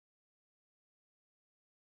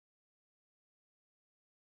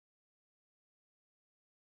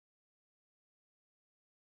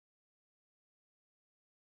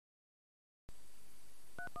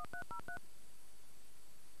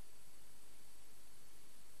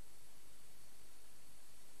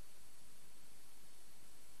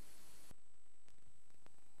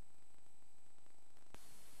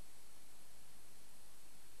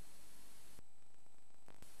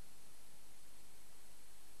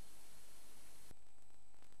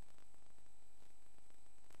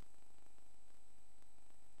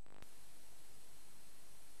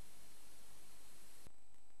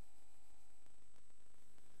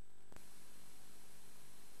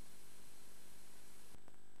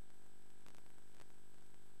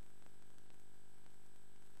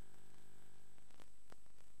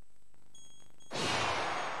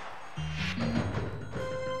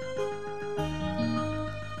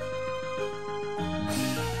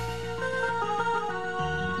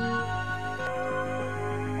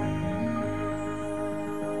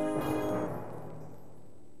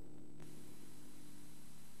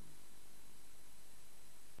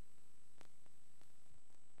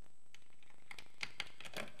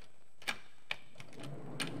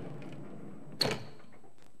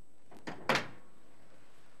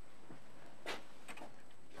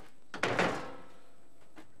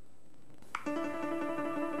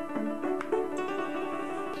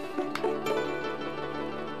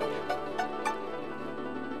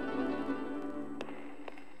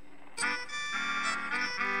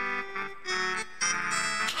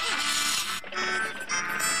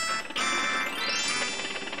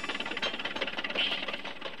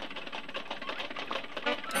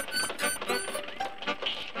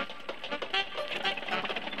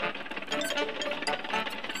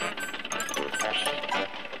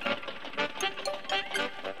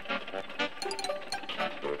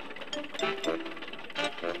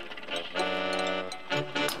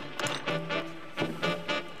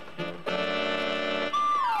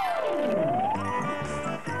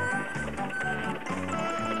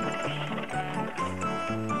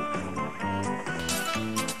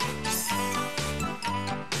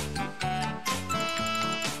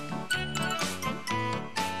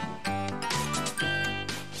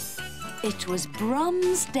It was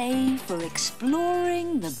Brum's day for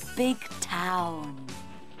exploring the big town.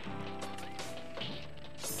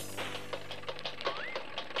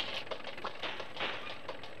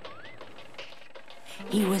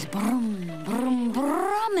 He was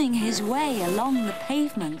brumming his way along the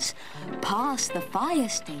pavements, past the fire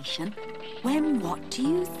station, when what do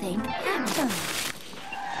you think happened?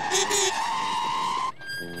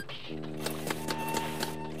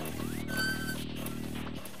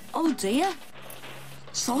 Oh dear.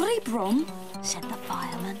 Sorry, Brum, said the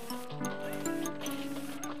fireman.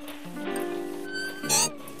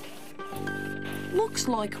 Looks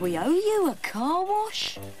like we owe you a car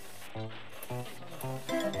wash.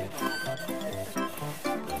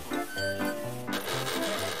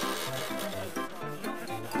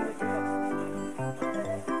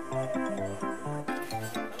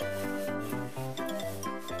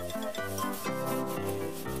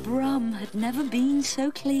 Brum had never been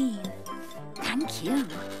so clean. Thank you,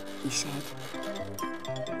 he said.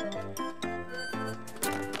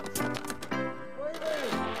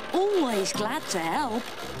 Always glad to help,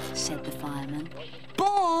 said the fireman.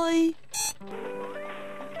 Bye!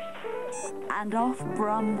 And off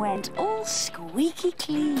Brum went, all squeaky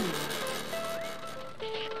clean.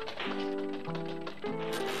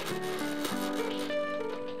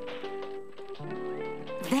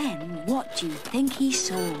 Then what do you think he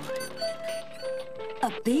saw?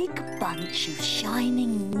 A big bunch of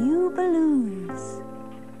shining new balloons.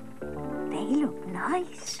 They look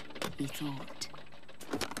nice, he thought.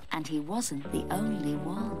 And he wasn't the only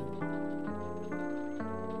one.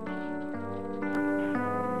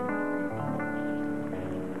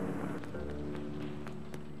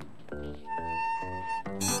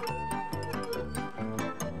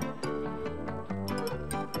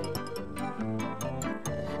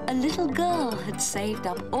 A little girl had saved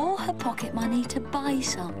up all her pocket money to buy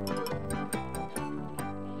some.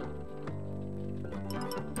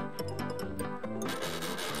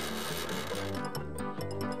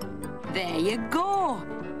 There you go,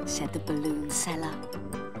 said the balloon seller.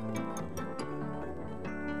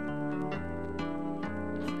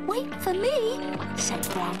 Wait for me, said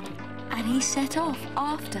Brum, and he set off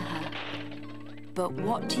after her. But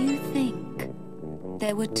what do you think?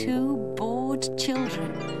 There were two bored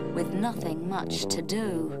children with nothing much to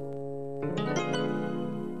do.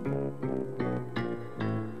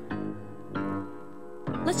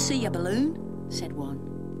 Let's see your balloon, said one.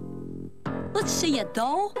 Let's see your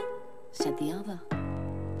doll, said the other.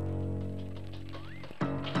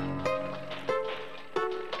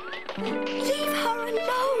 Leave her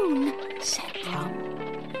alone, said Brum.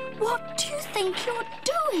 What do you think you're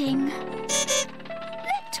doing?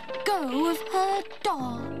 Let go of her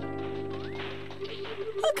doll.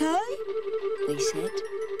 Okay, they said.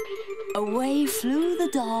 Away flew the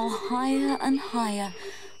doll higher and higher.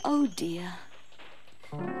 Oh dear.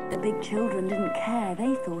 The big children didn't care.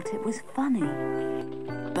 They thought it was funny.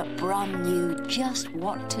 But Brum knew just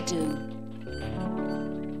what to do.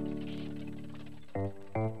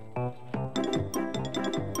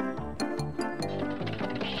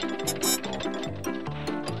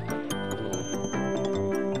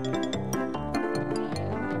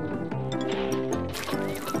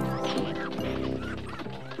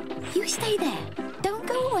 You stay there. Don't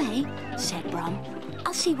go away, said Brum.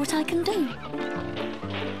 I'll see what I can do.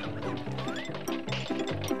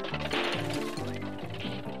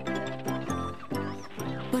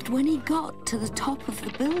 But when he got to the top of the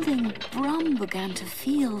building, Brum began to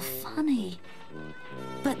feel funny.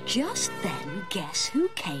 But just then, guess who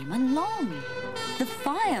came along? The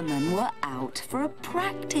firemen were out for a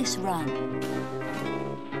practice run.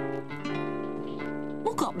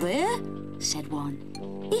 Look up there, said one.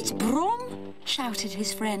 It's Brum, shouted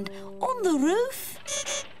his friend, on the roof.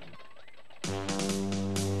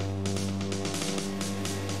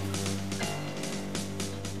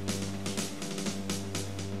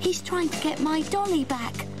 He's trying to get my dolly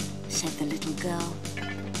back, said the little girl.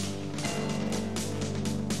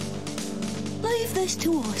 Leave this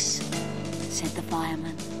to us, said the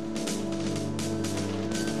fireman.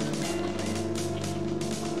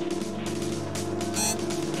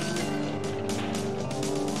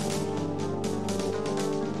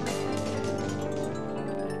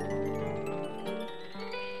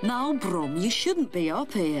 Now, Brum, you shouldn't be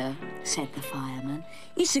up here, said the fireman.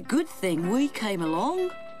 It's a good thing we came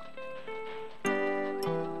along.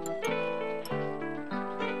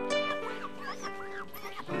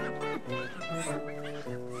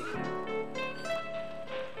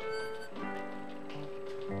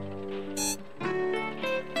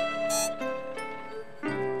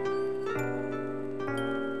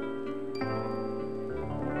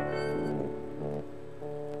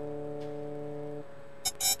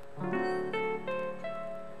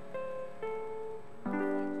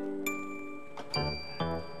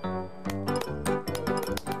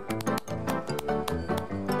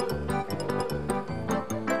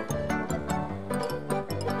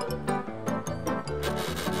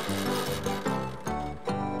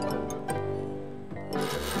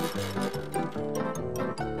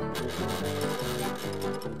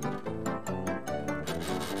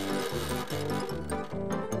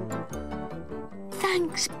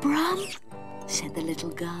 Thanks, Brum, said the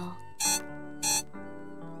little girl.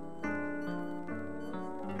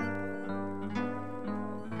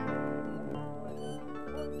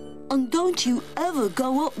 And don't you ever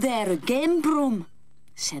go up there again, Brum,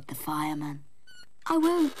 said the fireman. I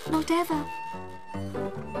won't, not ever.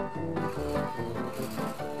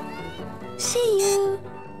 See you,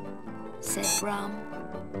 said Brum.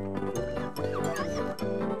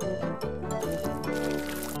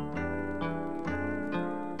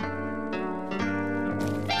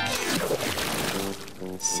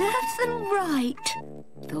 Serves them right,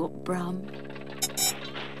 thought Brum.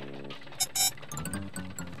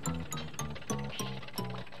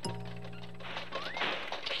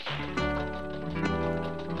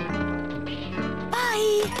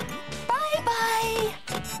 Bye, bye-bye.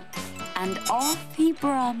 And off he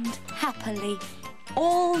brummed happily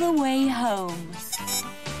all the way home.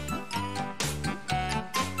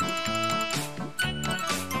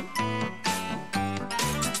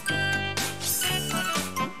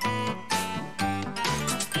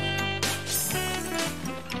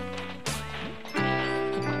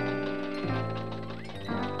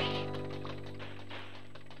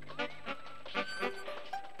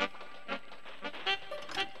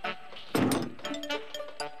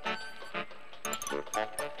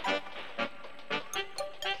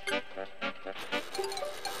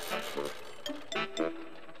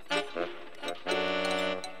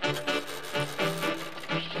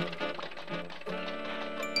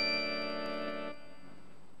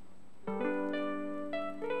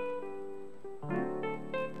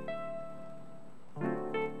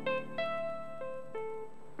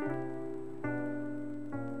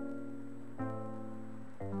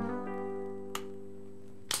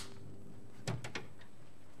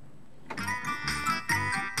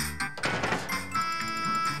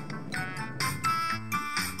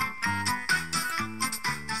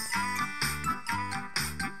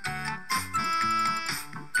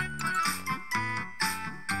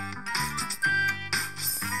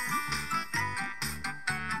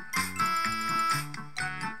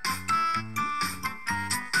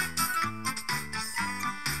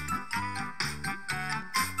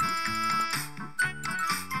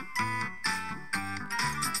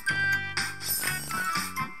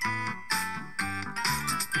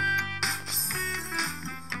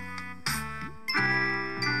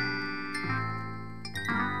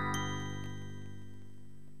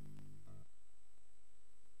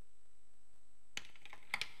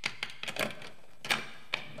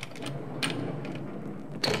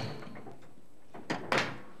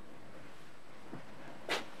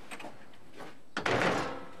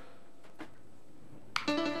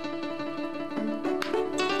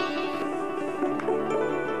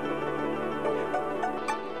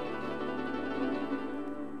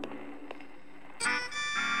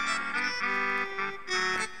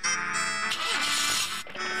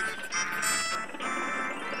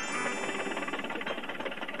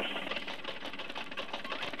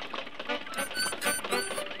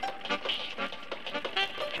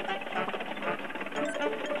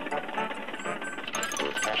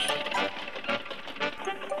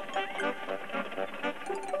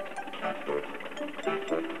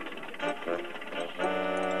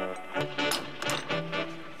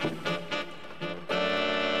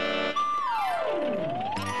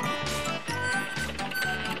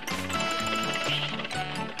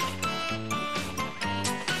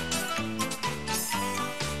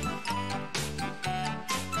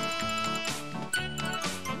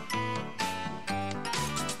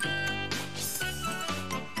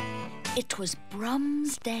 It was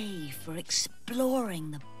Brum's day for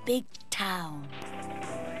exploring the big town.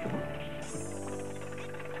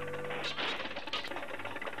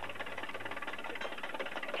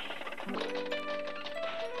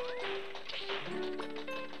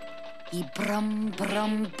 He brummed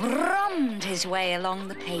his way along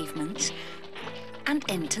the pavements and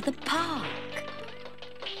into the park.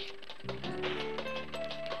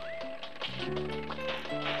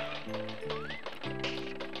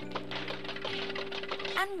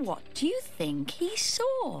 And what do you think he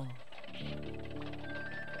saw?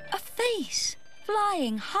 A face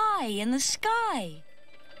flying high in the sky.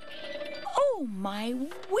 Oh, my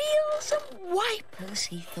wheels and wipers,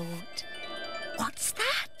 he thought. What's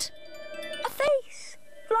that? A face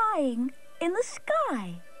flying in the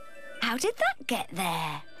sky. How did that get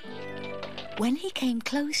there? When he came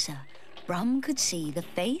closer, Brum could see the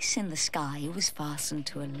face in the sky was fastened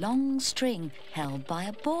to a long string held by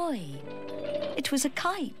a boy. It was a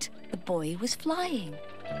kite the boy was flying.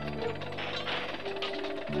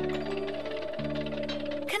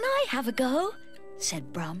 Can I have a go?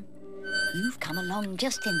 Said Brum. You've come along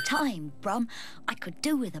just in time, Brum. I could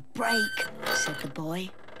do with a break, said the boy.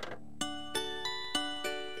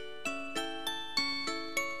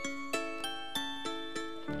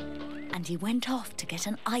 And he went off to get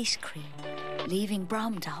an ice cream, leaving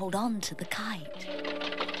Brum to hold on to the kite.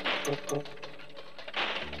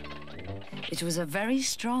 It was a very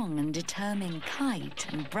strong and determined kite,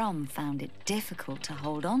 and Brum found it difficult to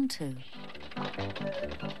hold on to.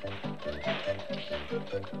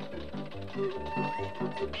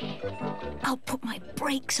 I'll put my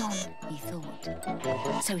brakes on, he thought.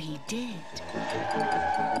 So he did.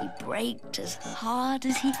 He braked as hard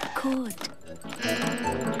as he could.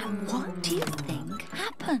 And what do you think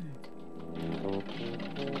happened?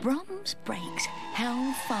 Brum's brakes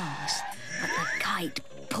held fast, but the kite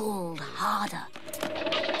pulled harder.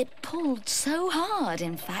 It pulled so hard,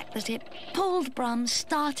 in fact, that it pulled Brum's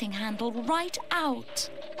starting handle right out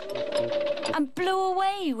and blew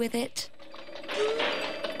away with it.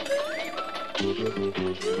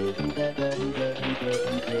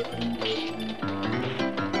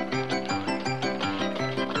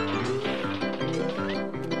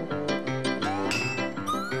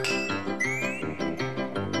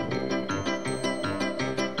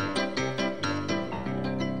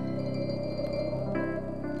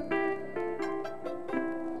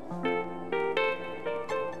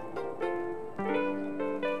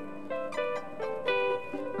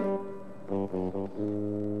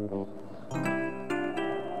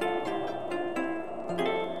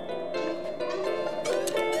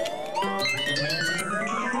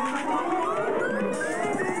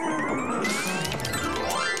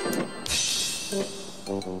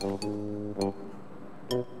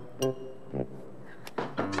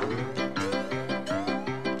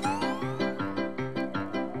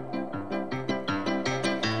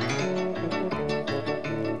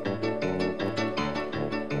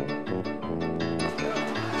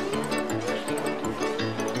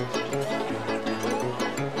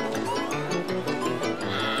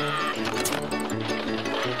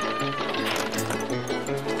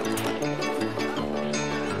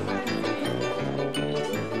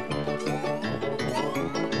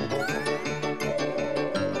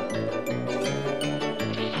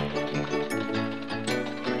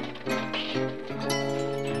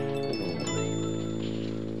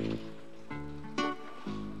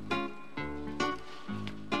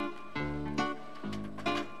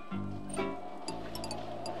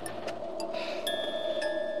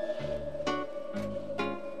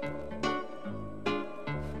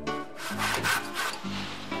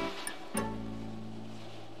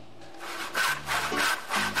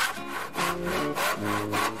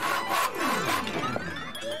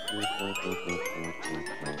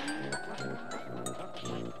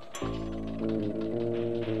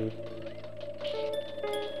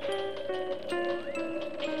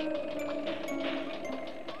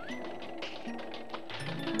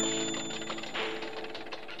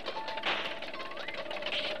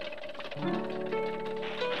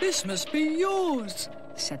 This must be yours,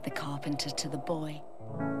 said the carpenter to the boy.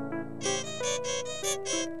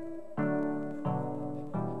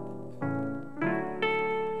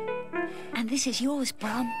 And this is yours,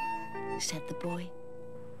 Brum, said the boy.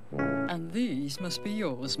 And these must be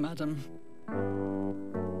yours, madam.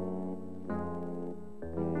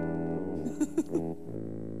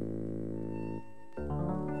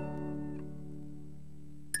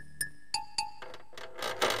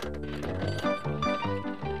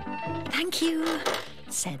 Thank you,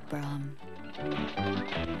 said Brum.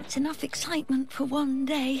 It's enough excitement for one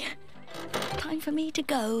day. Time for me to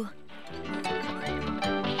go.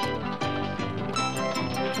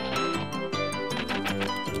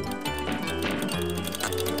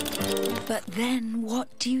 But then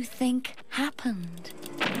what do you think happened?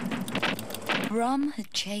 Brum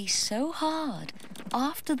had chased so hard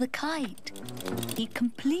after the kite, he'd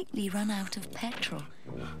completely run out of petrol,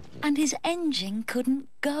 and his engine couldn't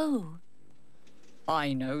go.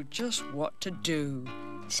 I know just what to do,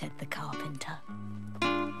 said the carpenter.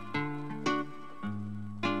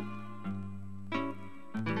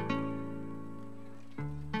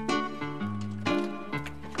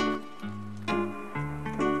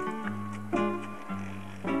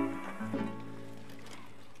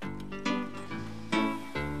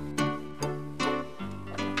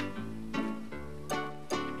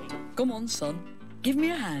 Come on, son. Give me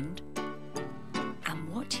a hand. And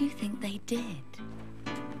what do you think they did?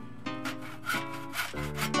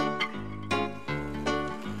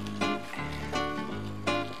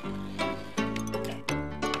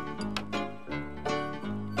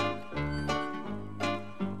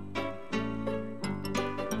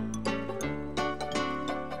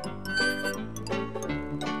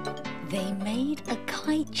 They made a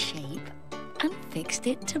kite shape and fixed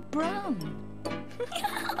it to Brum.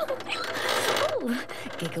 Oh,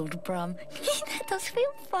 giggled Brum. That does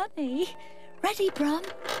feel funny. Ready, Brum,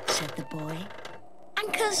 said the boy.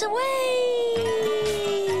 Anchors away!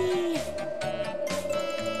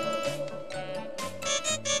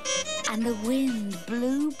 And the wind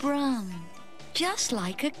blew Brum, just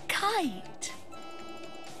like a kite.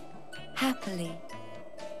 Happily,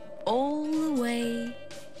 all the way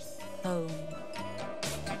home.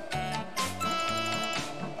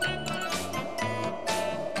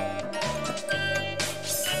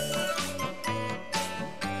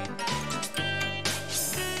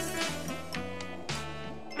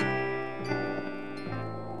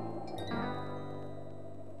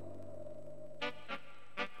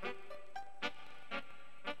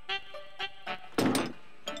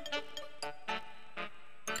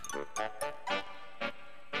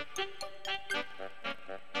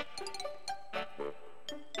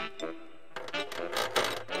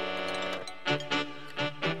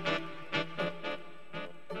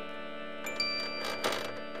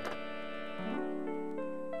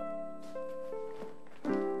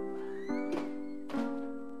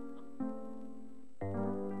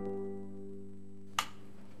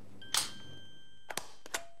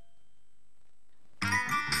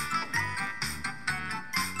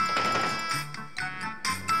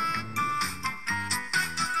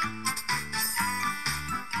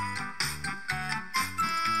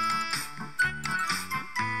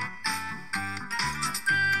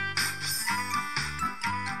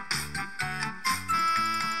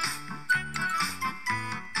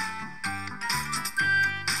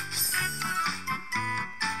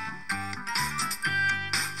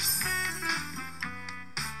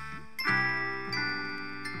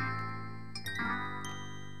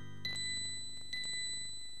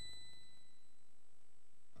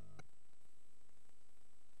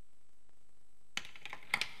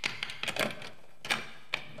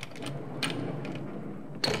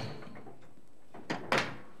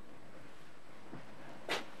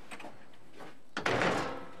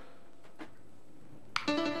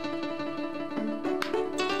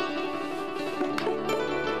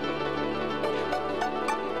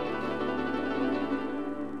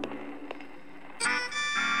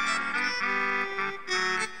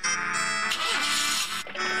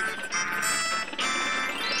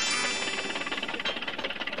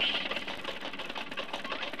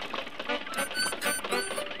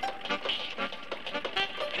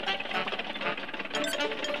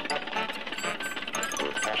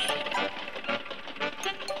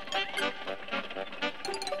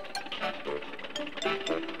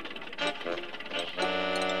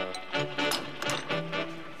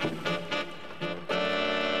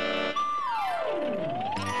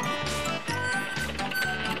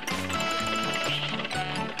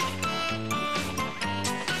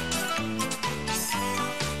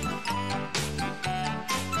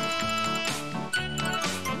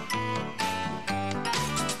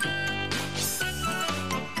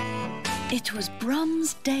 It was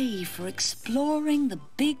Brum's day for exploring the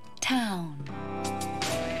big town.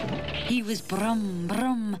 He was brum,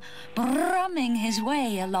 brum, brumming his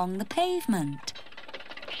way along the pavement.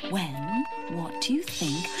 When, what do you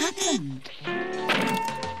think happened?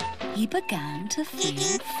 He began to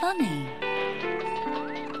feel funny.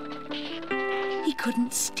 He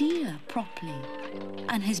couldn't steer properly,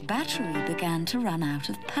 and his battery began to run out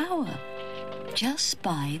of power just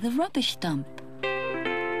by the rubbish dump.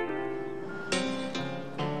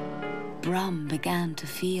 Brum began to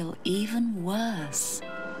feel even worse.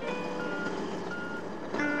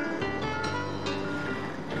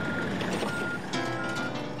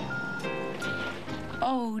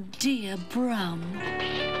 Oh dear, Brum.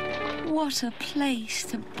 What a place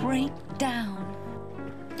to break down.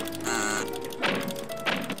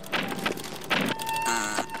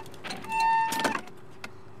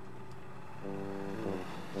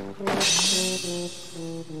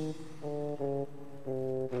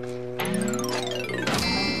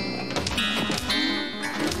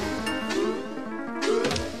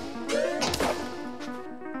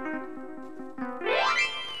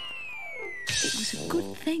 It was a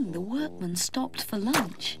good thing the workmen stopped for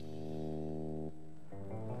lunch.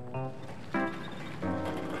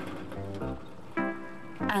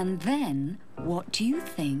 And then, what do you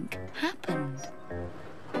think happened?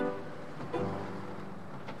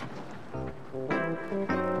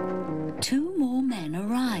 Two more men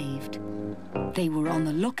arrived. They were on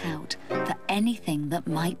the lookout for anything that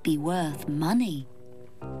might be worth money.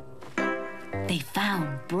 They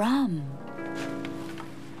found Brum.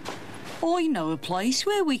 I know a place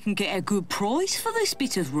where we can get a good price for this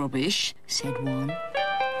bit of rubbish, said one.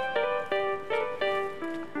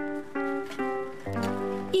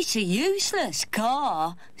 It's a useless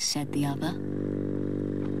car, said the other.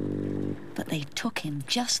 But they took him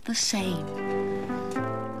just the same.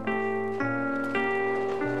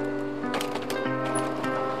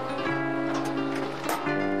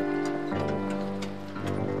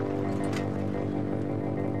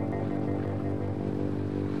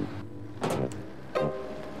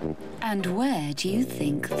 And where do you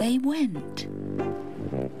think they went?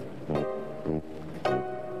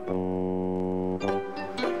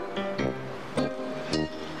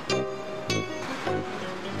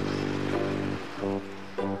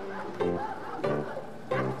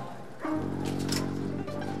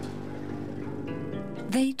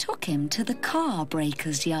 They took him to the car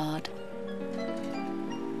breaker's yard.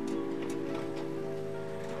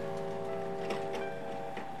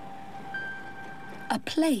 A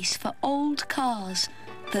place for old cars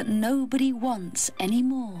that nobody wants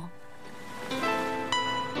anymore.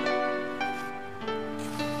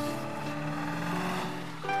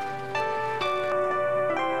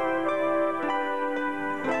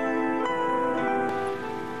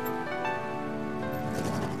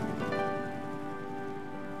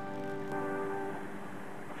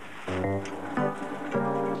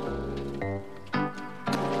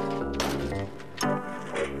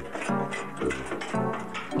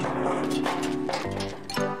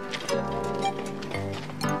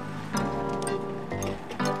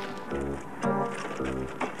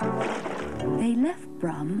 They left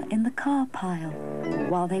Brum in the car pile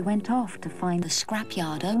while they went off to find the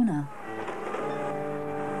scrapyard owner.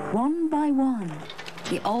 One by one,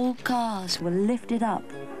 the old cars were lifted up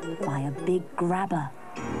by a big grabber.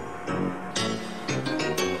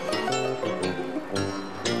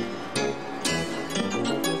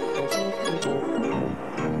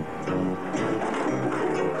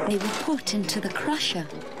 They were put into the crusher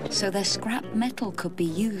so their scrap metal could be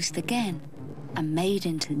used again and made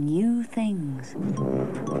into new things.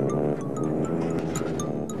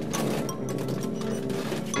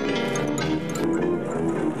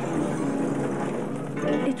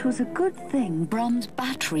 It was a good thing Brum's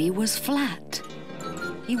battery was flat.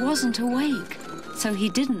 He wasn't awake, so he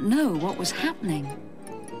didn't know what was happening.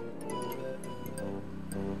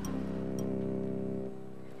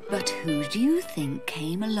 But who do you think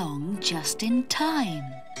came along just in time?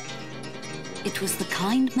 It was the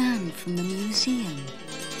kind man from the museum.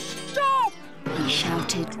 Stop! He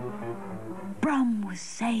shouted. Brum was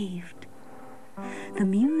saved. The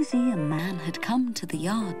museum man had come to the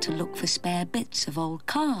yard to look for spare bits of old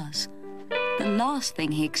cars. The last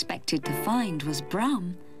thing he expected to find was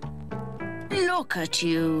Brum. Look at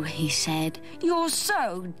you, he said. You're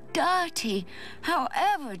so dirty.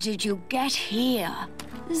 However did you get here?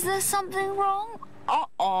 Is there something wrong?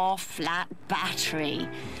 Uh-oh, flat battery.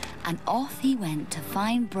 And off he went to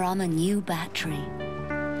find Brum a new battery.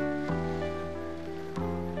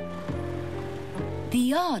 The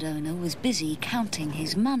yard owner was busy counting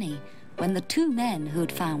his money when the two men who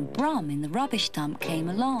had found Brum in the rubbish dump came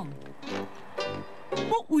along.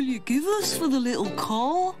 What will you give us for the little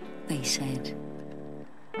car? They said.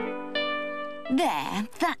 There,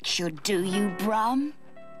 that should do you, Brum,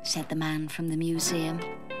 said the man from the museum.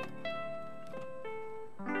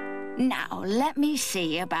 Now, let me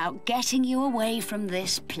see about getting you away from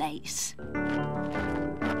this place.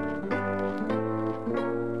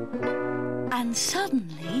 And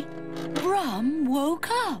suddenly, Brum woke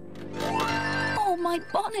up. Oh, my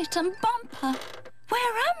bonnet and bumper!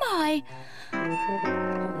 Where am I?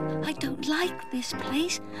 I don't like this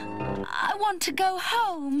place. I want to go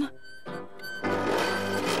home.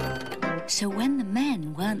 So when the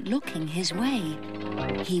men weren't looking his way,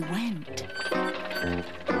 he went.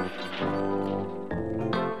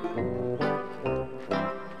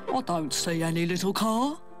 I don't see any little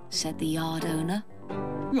car, said the yard owner.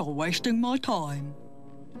 You're wasting my time.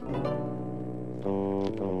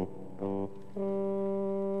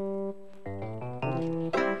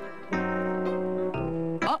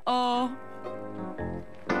 Uh-oh.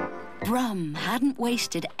 Brum hadn't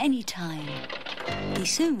wasted any time. He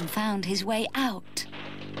soon found his way out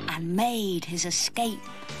and made his escape,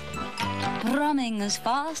 brumming as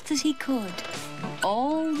fast as he could,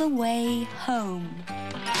 all the way home.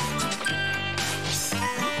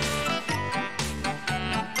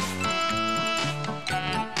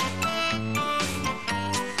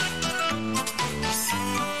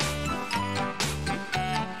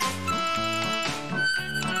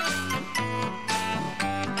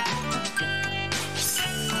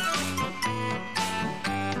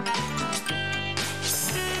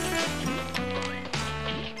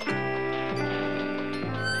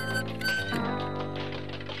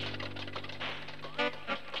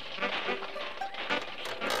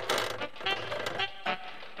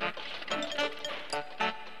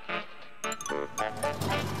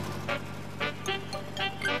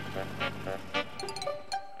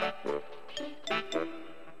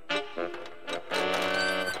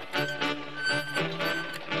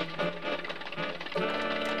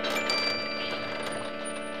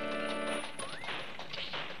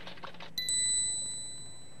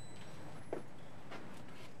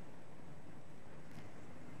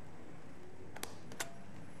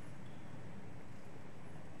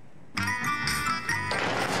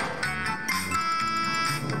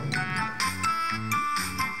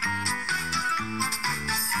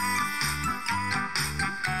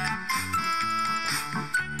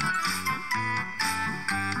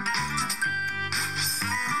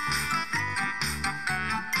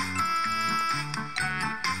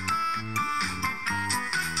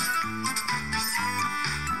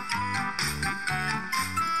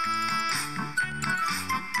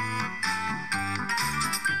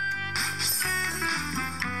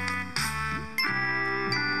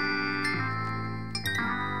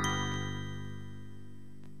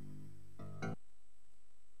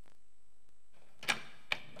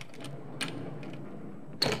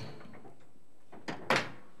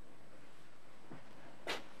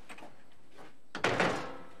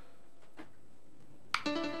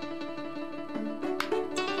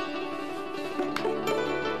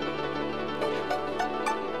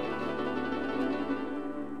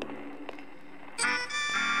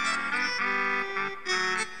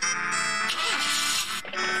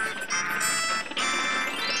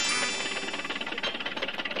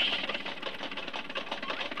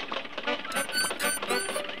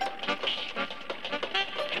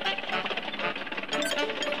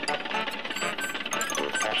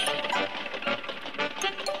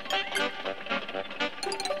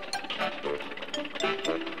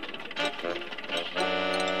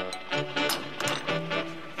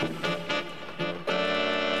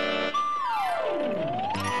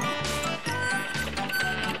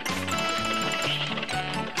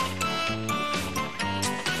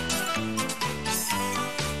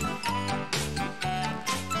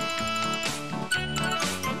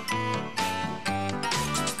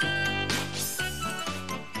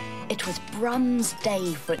 It was Brum's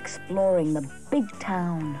day for exploring the big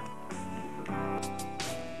town.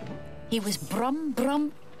 He was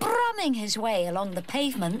brumming his way along the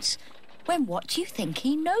pavements when what do you think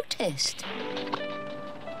he noticed?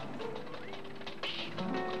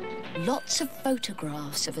 Lots of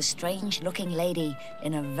photographs of a strange-looking lady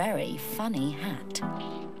in a very funny hat.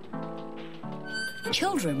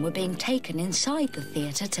 Children were being taken inside the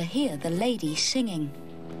theatre to hear the lady singing.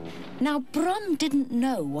 Now, Brum didn't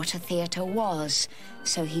know what a theatre was,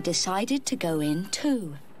 so he decided to go in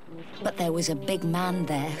too. But there was a big man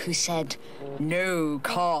there who said, No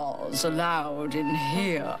cars allowed in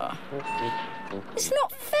here. "It's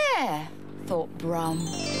not fair," thought Brum.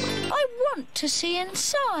 "I want to see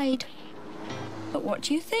inside." But what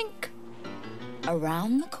do you think?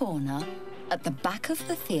 Around the corner, at the back of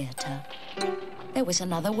the theatre, there was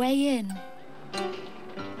another way in.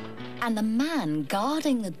 And the man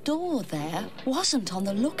guarding the door there wasn't on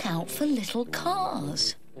the lookout for little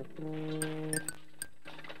cars.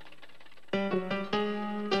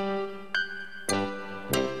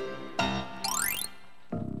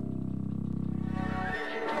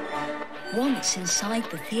 Once inside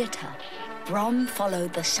the theatre, Brum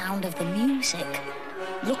followed the sound of the music,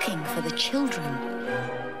 looking for the children.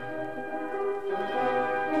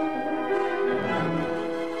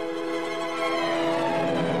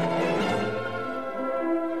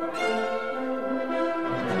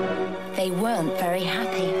 They weren't very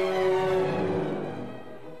happy.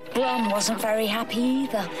 Brum wasn't very happy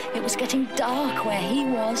either. It was getting dark where he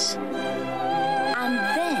was. And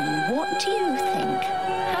then, what do you think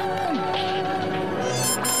happened?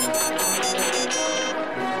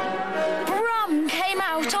 Brum came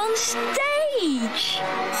out on stage.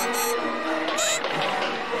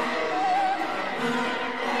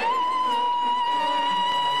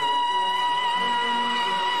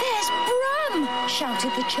 There's Brum,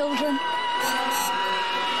 shouted the children.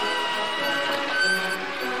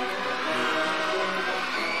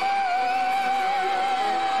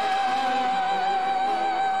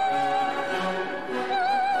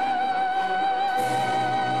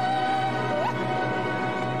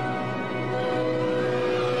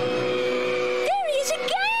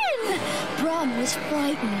 Was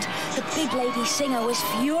frightened. The big lady singer was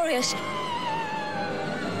furious.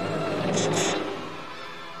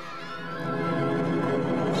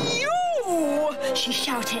 You! She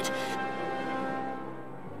shouted.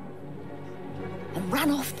 And ran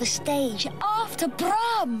off the stage after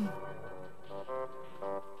Brum.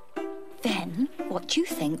 Then, what do you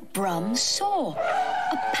think Brum saw?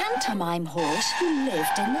 A pantomime horse who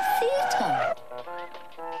lived in the theatre.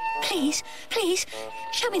 Please, please,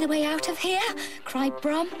 show me the way out of here, cried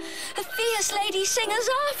Brum. A fierce lady singer's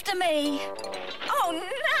after me. Oh,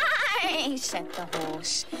 nay, said the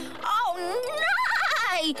horse. Oh,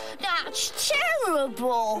 nay, that's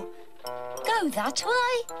terrible. Go that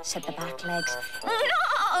way, said the back legs. No,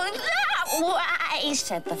 that way,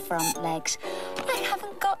 said the front legs. I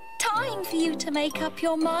haven't got time for you to make up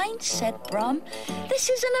your mind, said Brum. This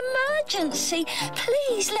is an emergency.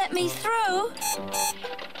 Please let me through.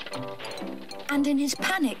 And in his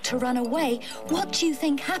panic to run away, what do you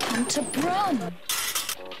think happened to Brum?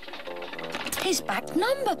 His back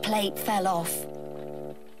number plate fell off.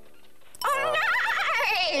 Oh,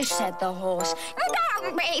 no, said the horse.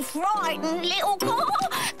 Don't be frightened, little girl.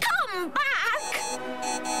 Come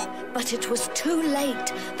back. But it was too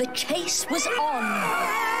late. The chase was on.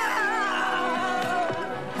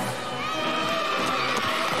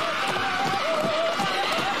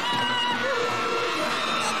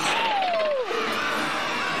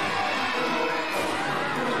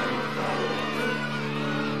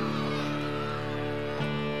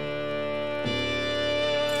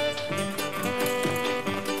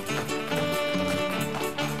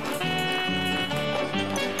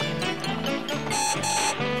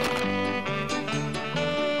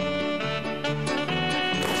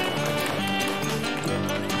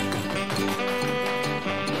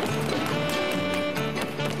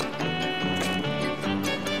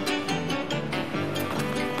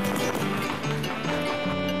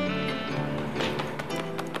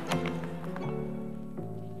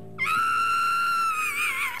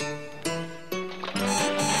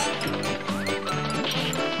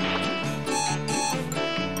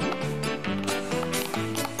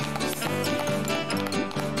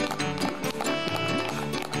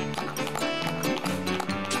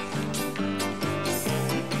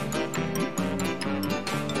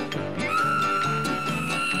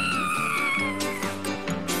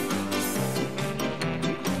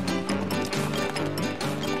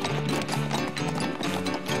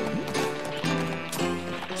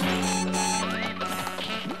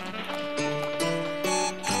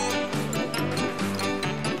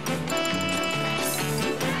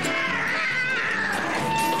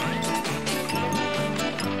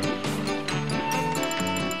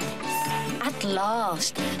 At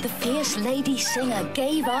last, the fierce lady singer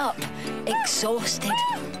gave up, exhausted.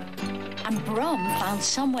 And Brum found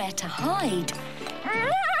somewhere to hide.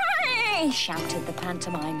 Shouted the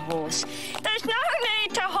pantomime horse. There's no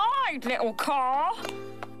need to hide, little car.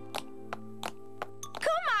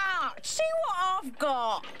 Come out, see what I've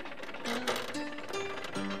got.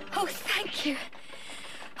 Oh, thank you.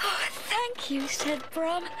 Oh, thank you, said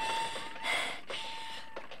Brum.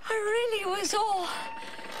 I really was all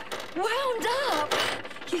wound up,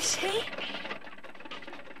 you see.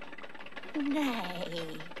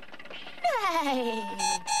 Nay. Nay.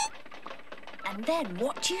 And then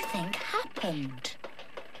what do you think happened?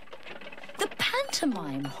 The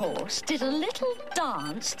pantomime horse did a little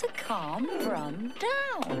dance to calm Brum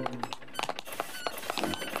down.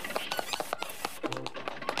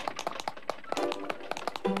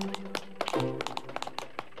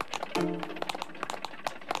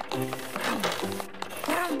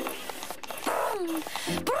 Brum, brum,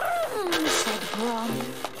 brum,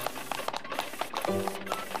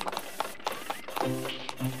 Oh,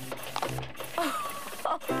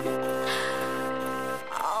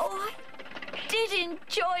 I did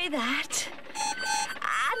enjoy that.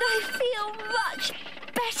 And I feel much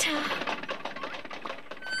better.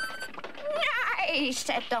 Nay,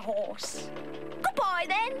 said the horse. Goodbye,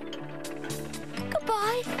 then.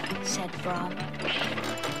 Goodbye, said Brum.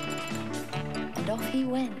 And off he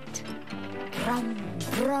went. Brum,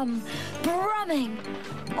 brum, brumming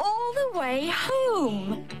all the way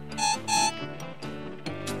home.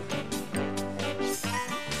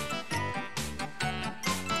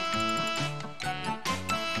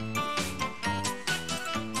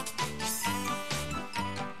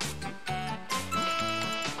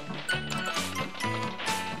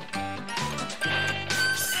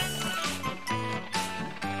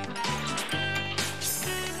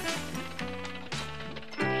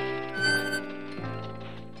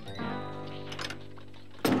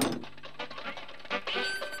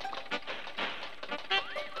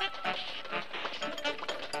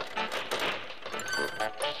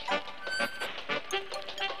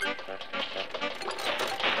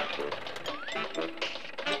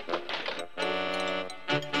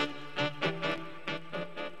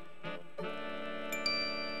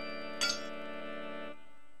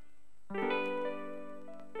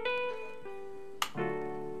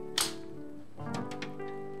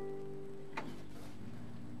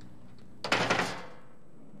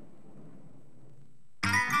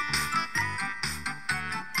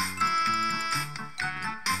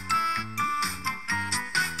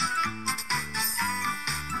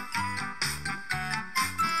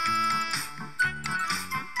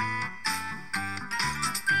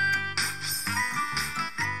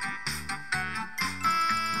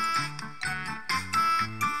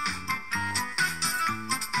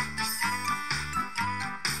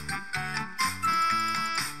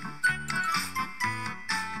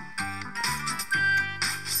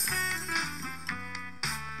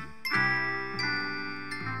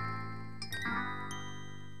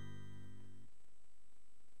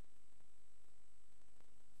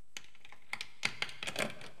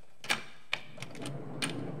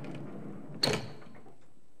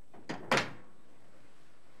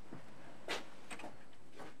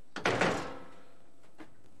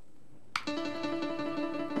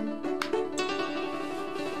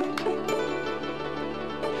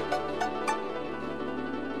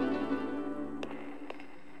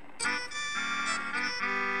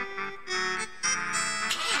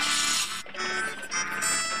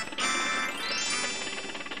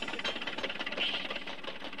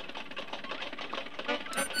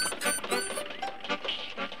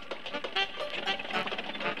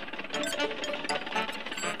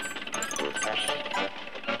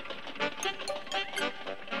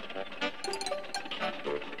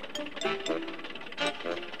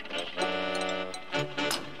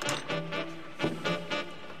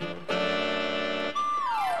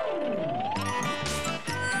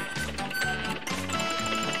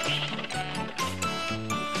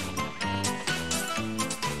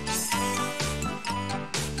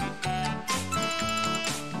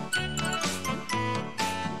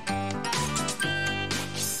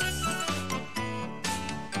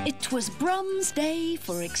 It was Brum's day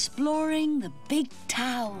for exploring the big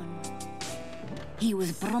town. He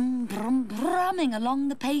was brum, brum, brumming along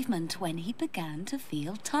the pavement when he began to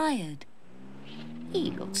feel tired.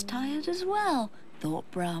 He looks tired as well, thought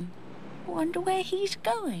Brum. Wonder where he's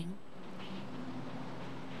going.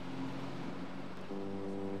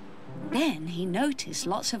 Then he noticed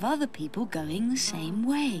lots of other people going the same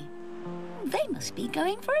way. They must be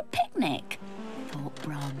going for a picnic, thought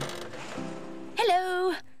Brum.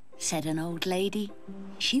 Hello, said an old lady.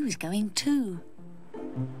 She was going too.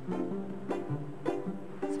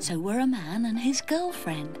 So were a man and his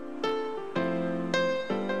girlfriend.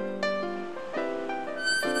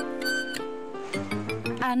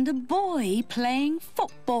 And a boy playing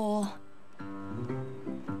football.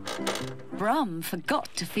 Brum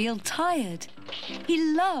forgot to feel tired.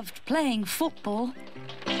 He loved playing football,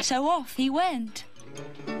 so off he went.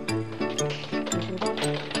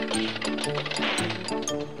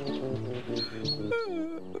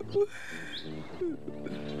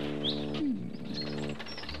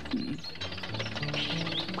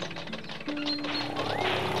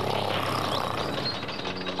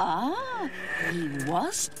 Ah, he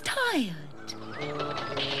was tired.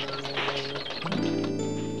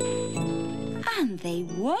 And they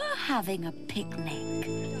were having a picnic.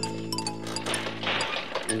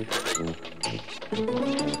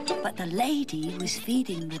 But the lady was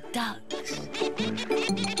feeding the ducks.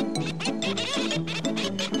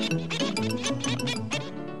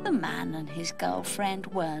 The The man and his girlfriend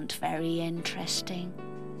weren't very interesting.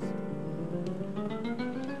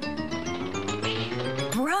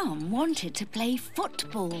 Brum wanted to play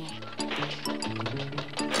football.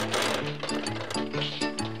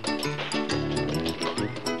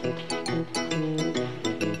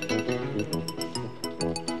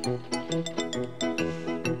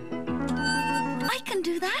 I can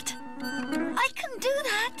do that. I can do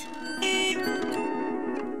that.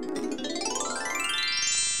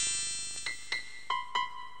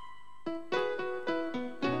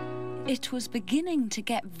 It was beginning to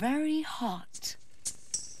get very hot.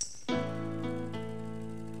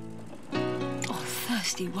 Oh,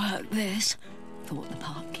 thirsty work, this, thought the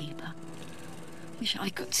park keeper. Wish I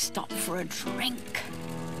could stop for a drink.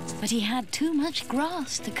 But he had too much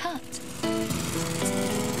grass to cut.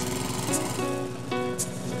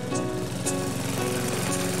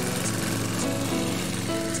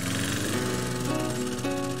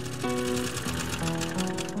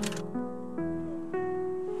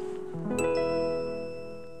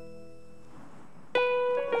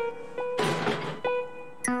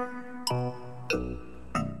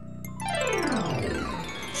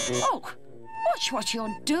 Oh, watch what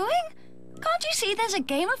you're doing. Can't you see there's a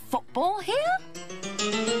game of football here?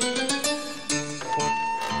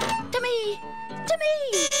 To me! To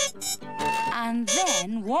me! And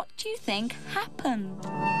then what do you think happened?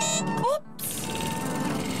 Oops!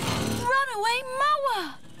 Runaway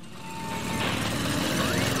mower!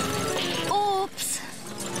 Oops!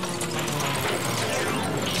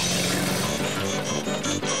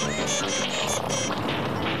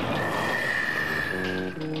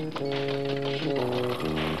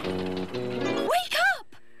 Wake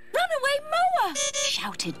up! Runaway mower!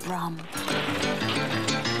 Shouted Brum.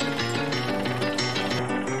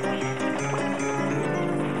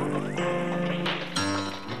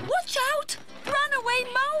 Watch out! Runaway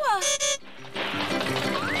mower!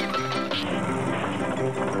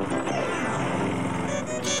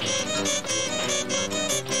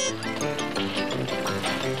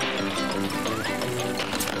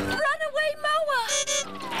 Runaway mower!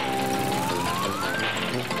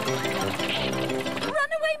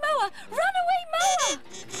 Runaway mower! Runaway mower!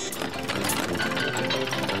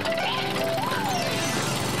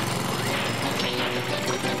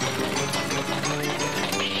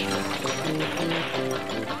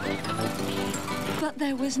 But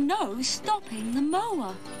there was no stopping the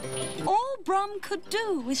mower. All Brum could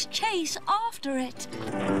do was chase after it.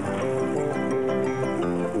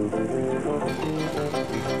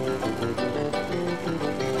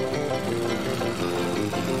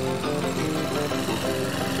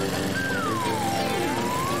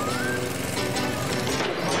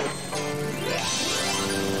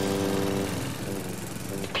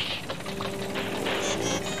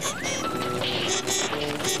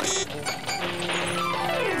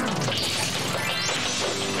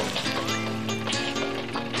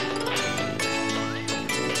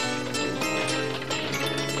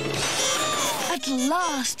 At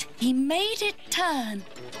last, he made it turn,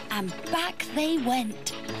 and back they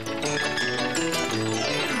went.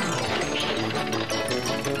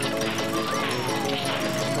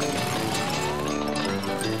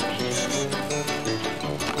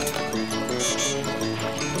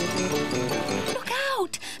 Look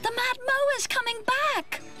out! The mad mower's coming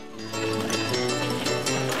back!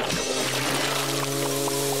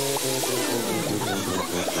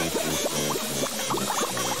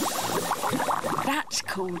 That's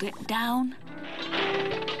cooled it down.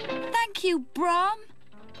 Thank you, Brum.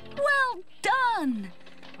 Well done.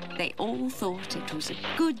 They all thought it was a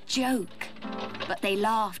good joke, but they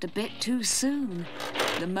laughed a bit too soon.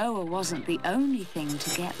 The mower wasn't the only thing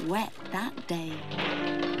to get wet that day.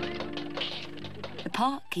 The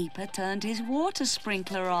park keeper turned his water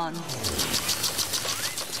sprinkler on.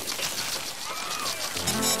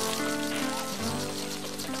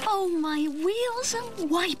 Oh, my wheels and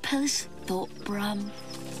wipers, thought Brum.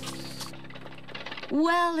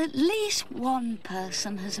 Well, at least one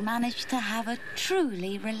person has managed to have a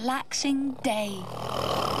truly relaxing day.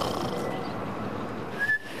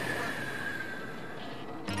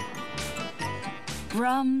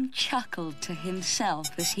 Brum chuckled to himself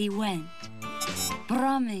as he went,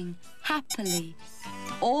 brumming happily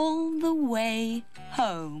all the way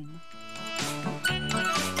home.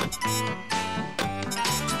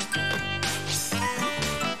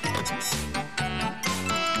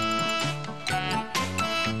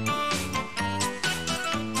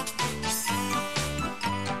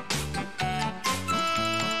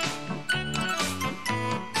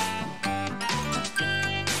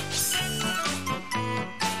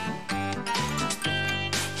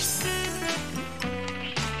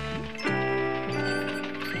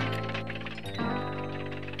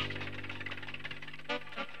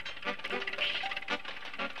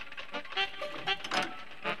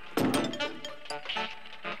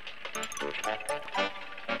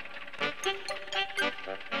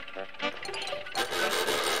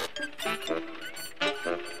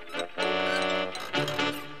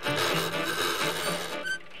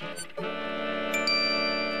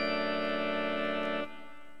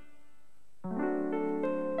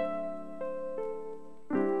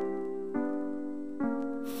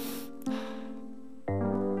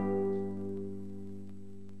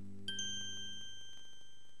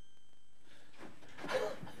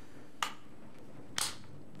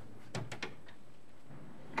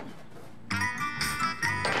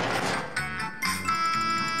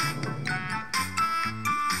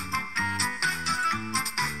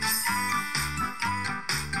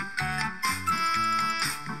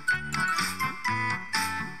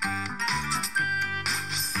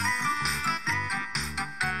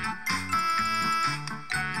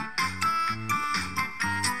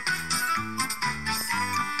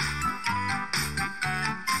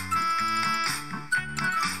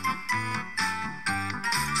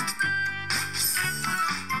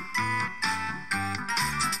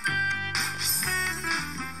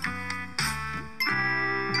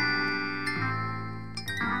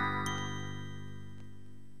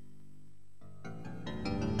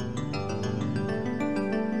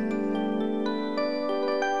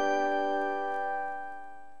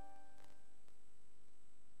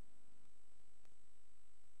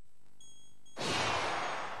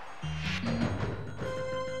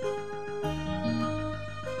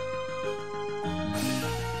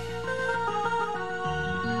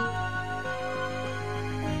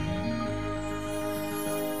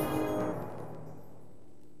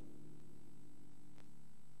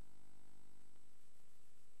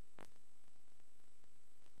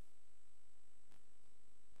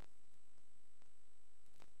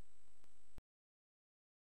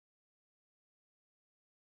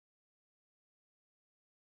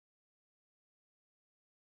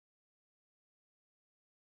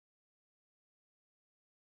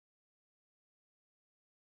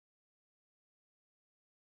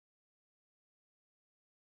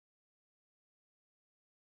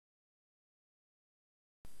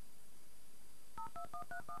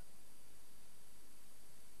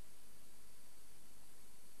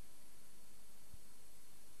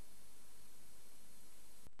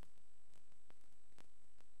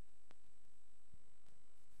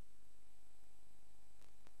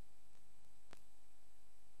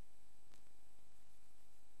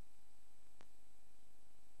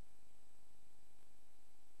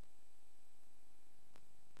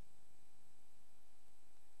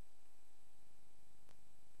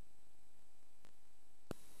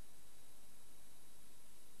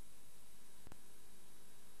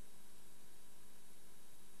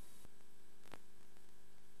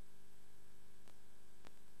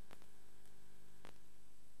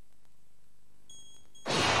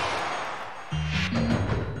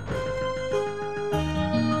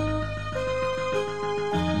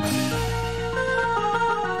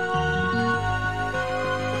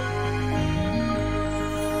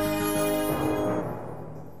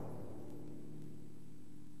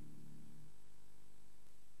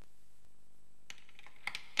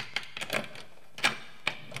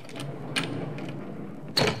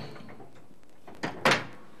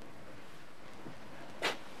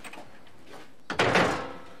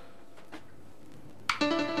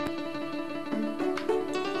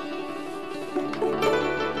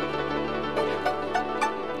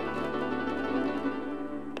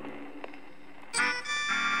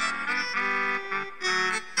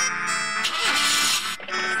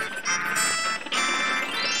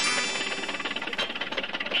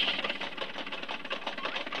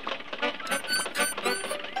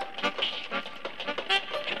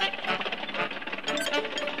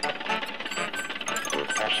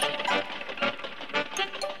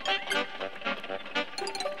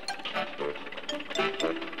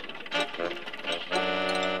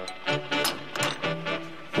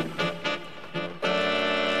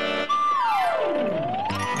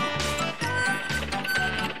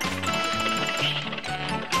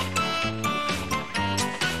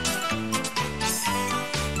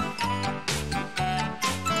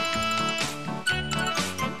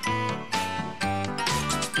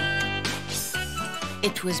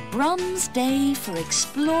 It was Brum's day for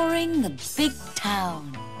exploring the big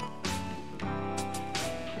town.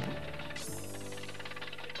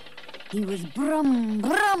 He was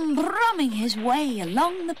brumming his way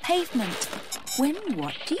along the pavement when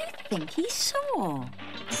what do you think he saw?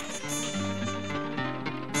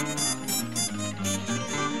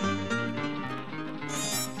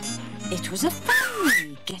 It was a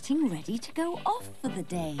family getting ready to go off for the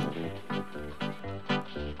day.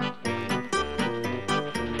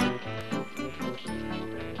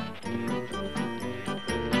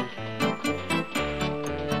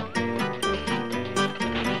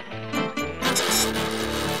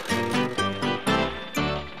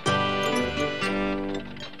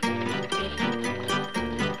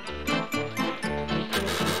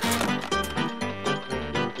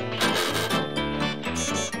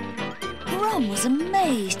 Brum was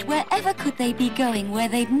amazed. Wherever could they be going where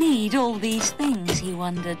they'd need all these things, he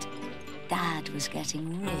wondered. Dad was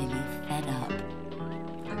getting really fed up.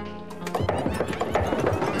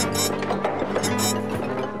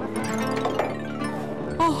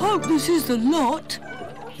 I hope this is the lot,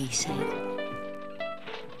 he said.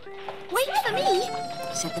 Wait for me,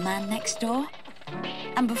 Said the man next door.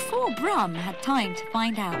 And before Brum had time to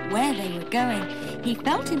find out where they were going, he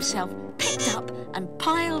felt himself picked up and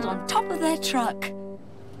piled on top of their truck.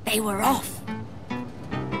 They were off.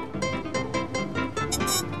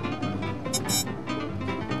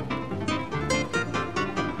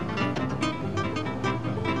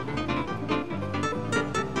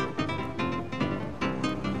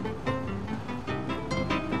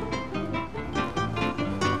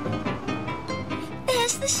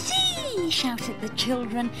 There's the sea, shouted the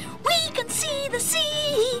children. We can see the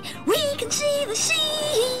sea! We can see the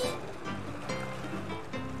sea!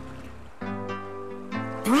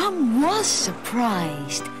 Brum was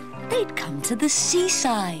surprised. They'd come to the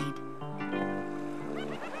seaside.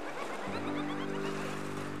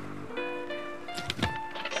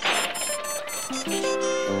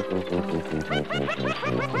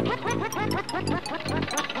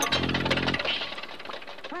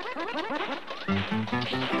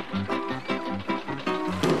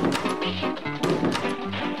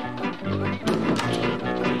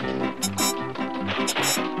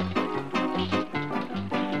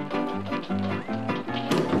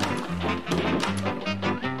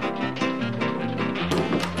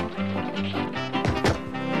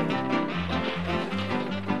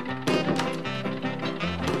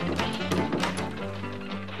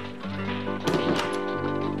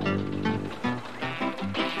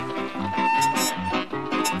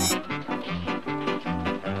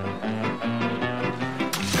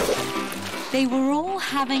 They were all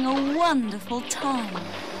having a wonderful time,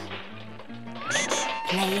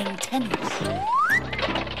 playing tennis.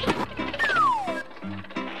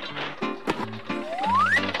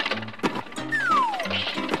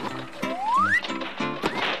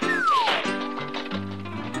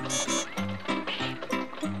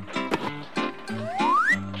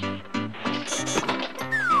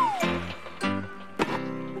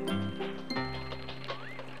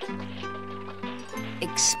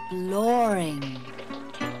 Exploring.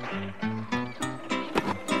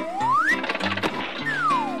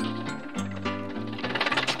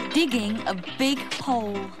 Digging a big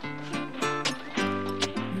hole.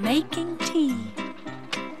 Making tea.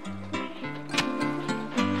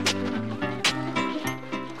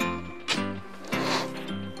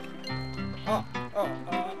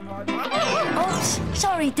 Oops,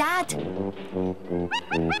 sorry, Dad.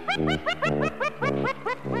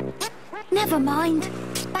 Never mind.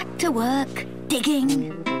 Back to work.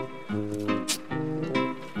 Digging.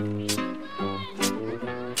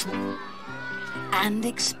 And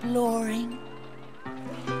exploring.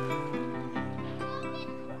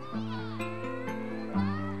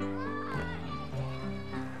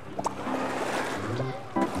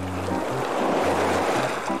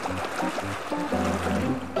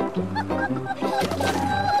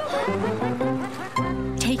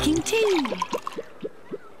 Taking tea.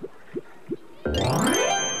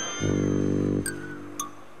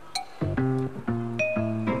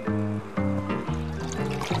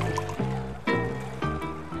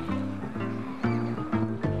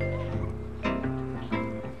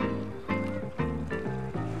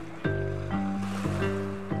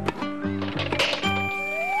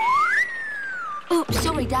 Oh,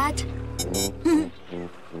 sorry, Dad.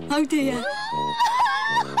 Oh dear.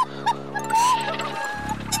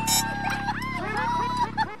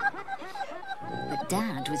 But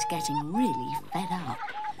Dad was getting really fed up.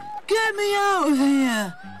 Get me out of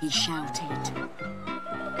here! He shouted.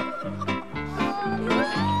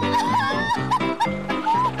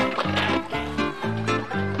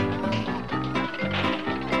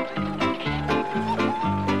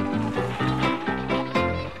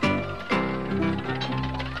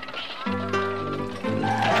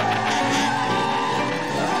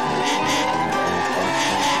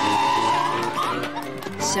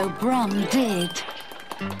 So Brum did.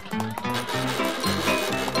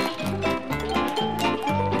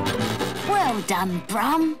 Well done,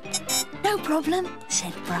 Brum. No problem,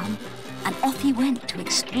 said Brum, and off he went to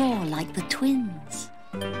explore like the twins.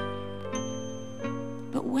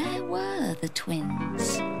 But where were the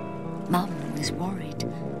twins? Mum was worried.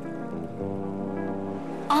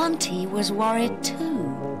 Auntie was worried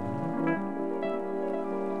too.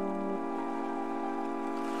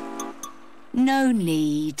 No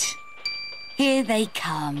need. Here they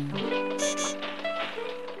come.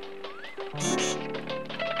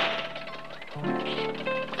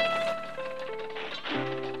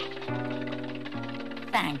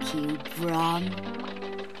 Thank you, Brum.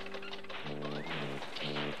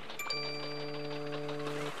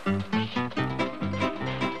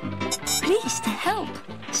 Pleased to help,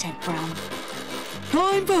 said Brum.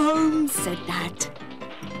 Time for home, said Nat.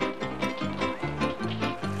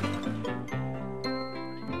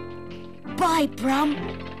 Bye, Brum.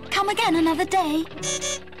 Come again another day.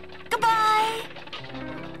 Goodbye.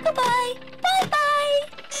 Goodbye. Bye-bye.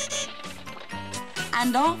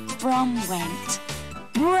 And off Brum went,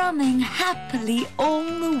 brumming happily all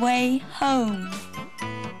the way home.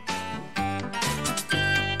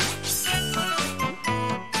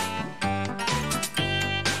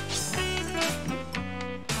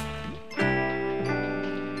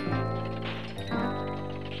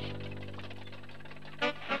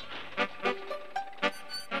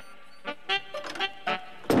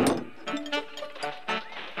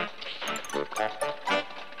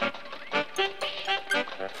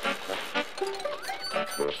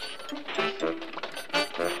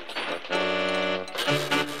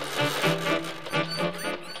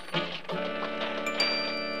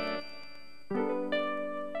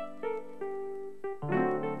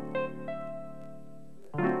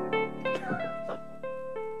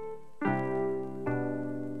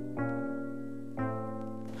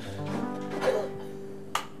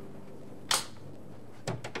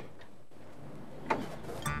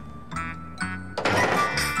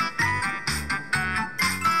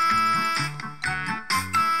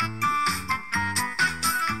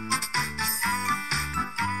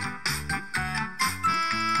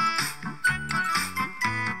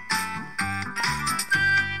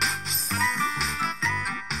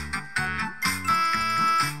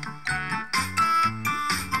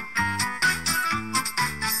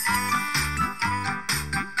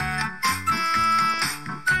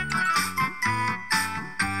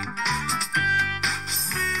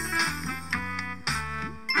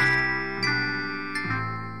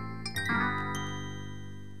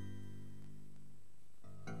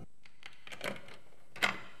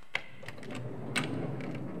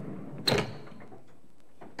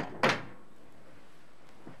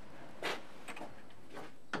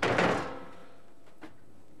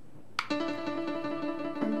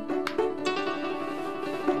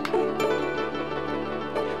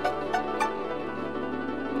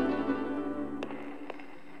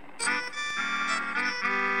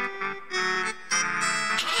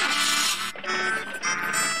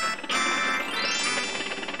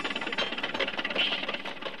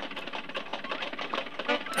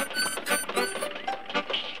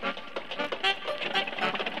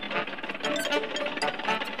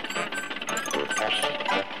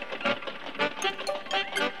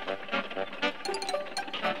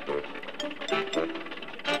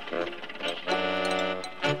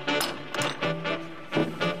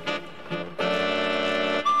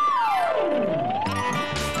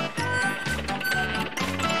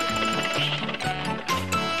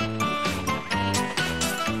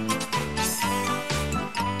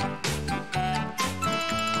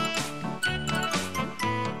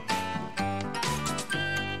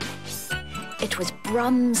 It was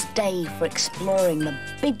Brum's day for exploring the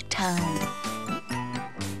big town.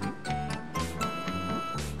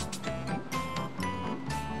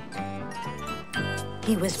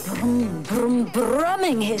 He was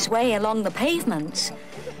brumming his way along the pavements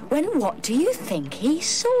when what do you think he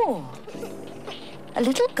saw? A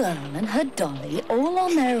little girl and her dolly all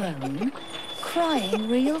on their own, crying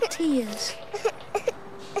real tears.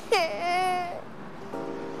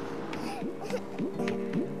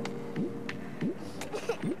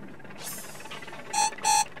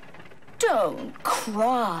 Don't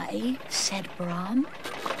cry, said Brum.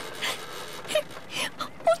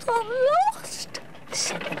 But I'm lost,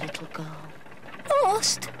 said the little girl.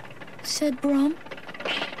 Lost, said Brum.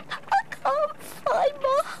 I can't find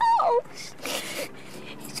my house.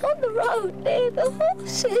 It's on the road near the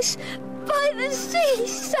horses by the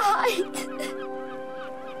seaside.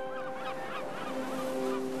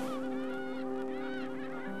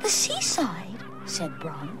 The seaside, said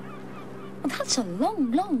Brum. Well, that's a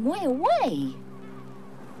long, long way away.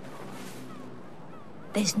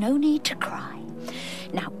 There's no need to cry.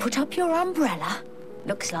 Now put up your umbrella.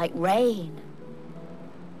 Looks like rain.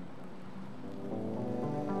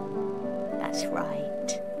 That's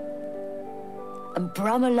right. And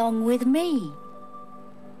brum along with me.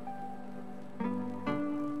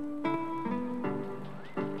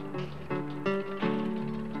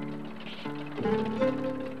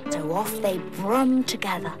 So off they brum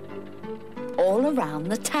together, all around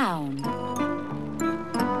the town.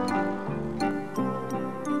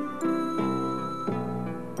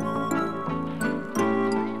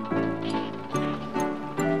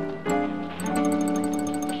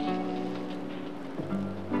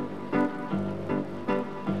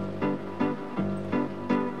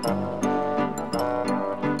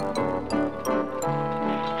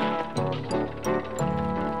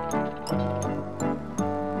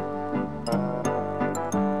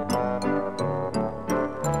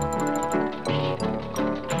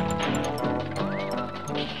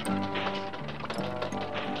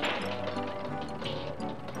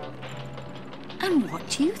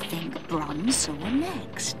 Brum saw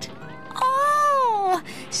next. "Oh,"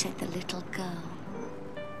 said the little girl.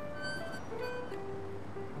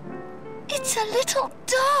 "It's a little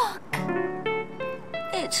duck.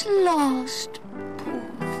 It's lost, poor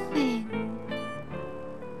thing."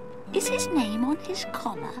 "Is his name on his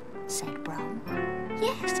collar?" said Brum.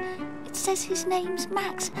 "Yes, it says his name's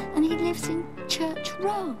Max and he lives in Church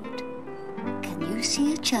Road." "Can you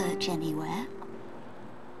see a church anywhere?"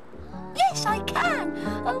 "Yes, I can.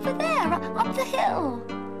 Over there, up the hill."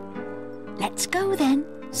 "Let's go then,"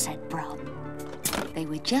 said Brum. They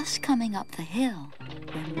were just coming up the hill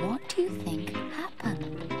when what do you think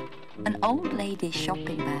happened? An old lady's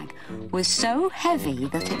shopping bag was so heavy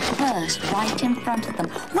that it burst right in front of them.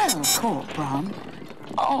 "Well caught, Brum."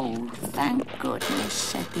 "Oh, thank goodness,"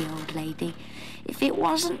 said the old lady. "If it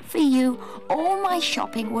wasn't for you, all my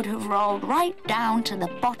shopping would have rolled right down to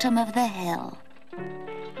the bottom of the hill."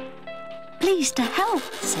 "Pleased to help,"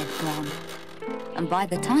 said Brum. And by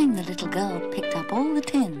the time the little girl picked up all the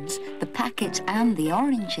tins, the packets and the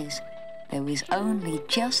oranges, there was only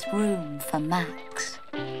just room for Max.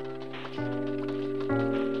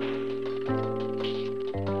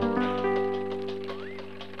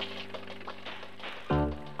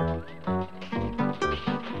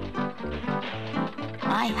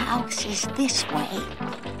 "My house is this way,"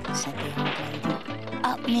 said the old lady,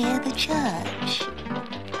 "up near the church."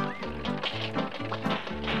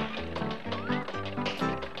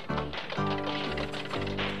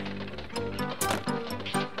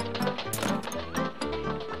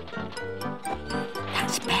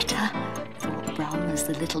 "That's better," thought Brum as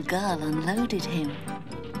the little girl unloaded him.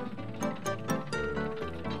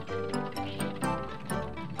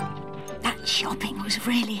 That shopping was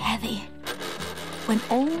really heavy. When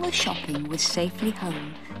all the shopping was safely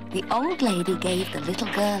home, the old lady gave the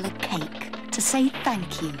little girl a cake to say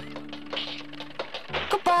thank you.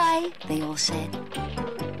 "Goodbye," they all said.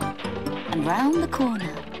 And round the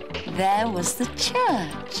corner, there was the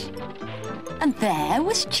church. And there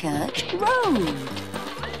was Church Road.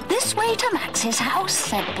 "This way to Max's house,"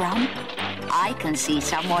 said Brum. "I can see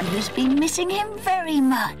someone who's been missing him very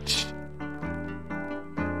much."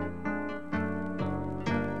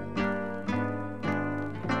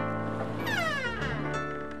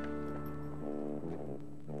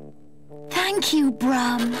 "Thank you,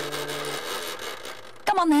 Brum."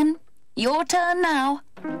 "Come on then, your turn now."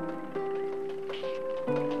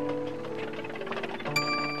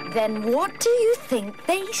 Then what do you think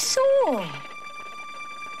they saw?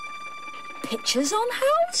 Pictures on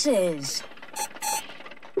houses.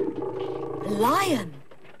 A lion.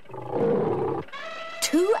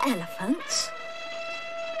 2 elephants.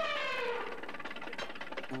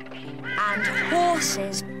 And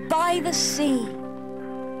horses by the sea.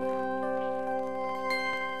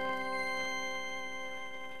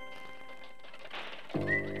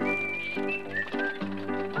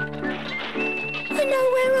 I know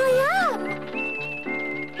where I am.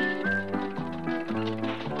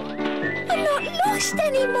 I'm not lost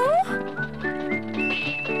anymore.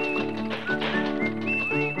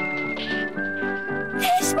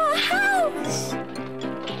 There's my house.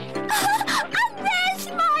 And there's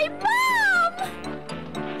my mum.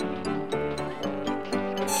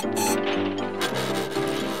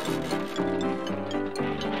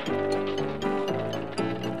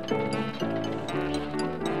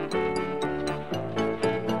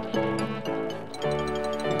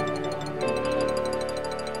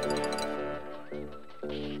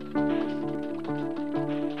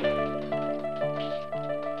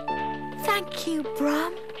 Thank you,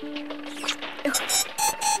 Brum.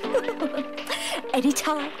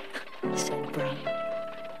 Anytime, said Brum.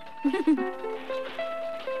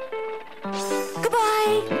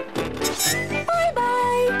 Goodbye.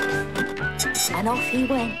 Bye-bye. And off he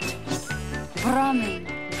went, brumming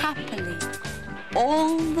happily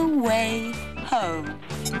all the way home.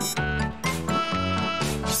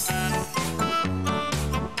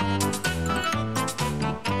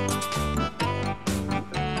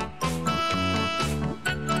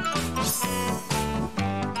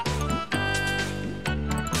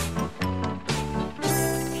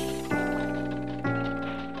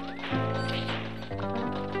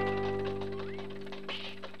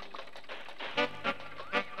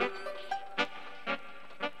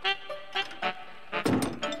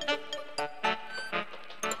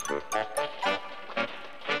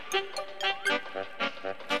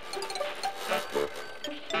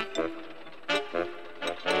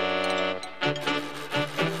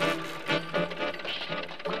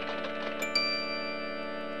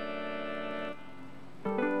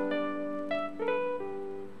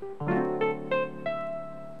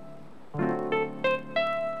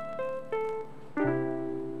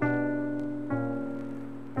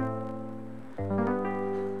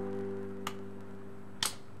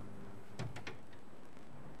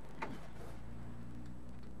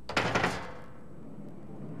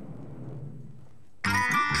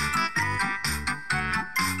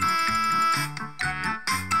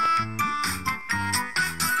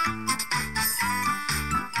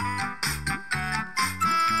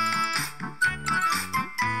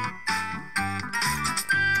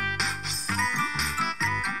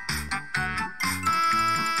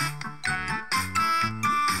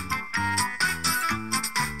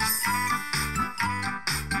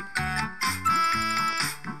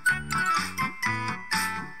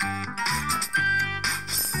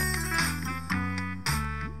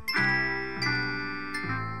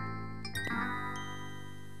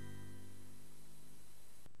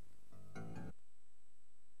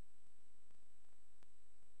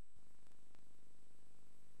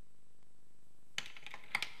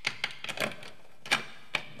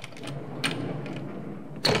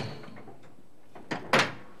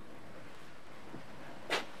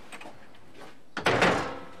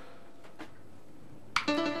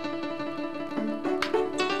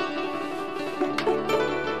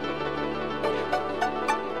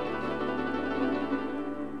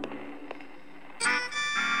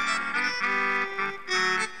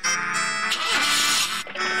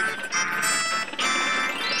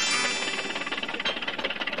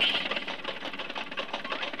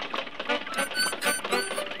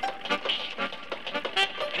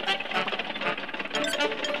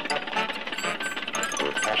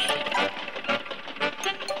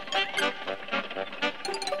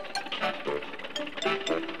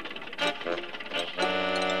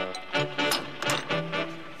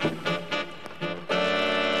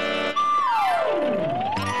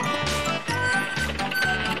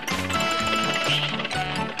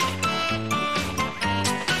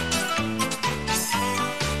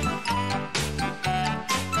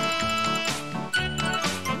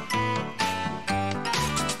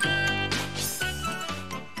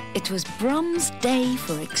 It was Brum's day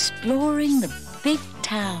for exploring the big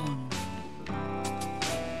town.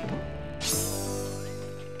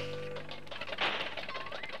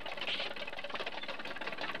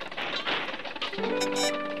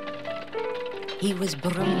 He was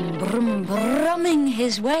brumming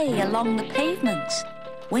his way along the pavements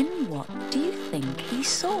when what do you think he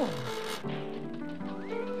saw?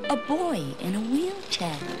 A boy in a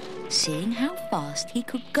wheelchair, seeing how fast he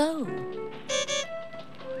could go.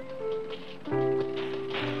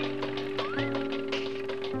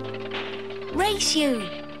 Race you,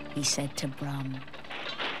 he said to Brum.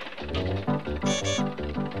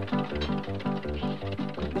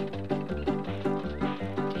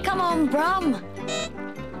 Come on, Brum.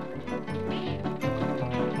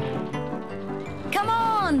 Come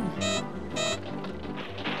on.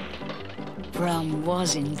 Brum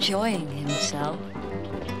was enjoying himself.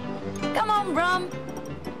 Come on, Brum.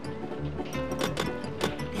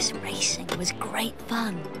 This racing was great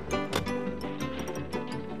fun.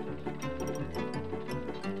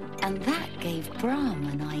 And that gave Brum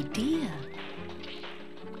an idea.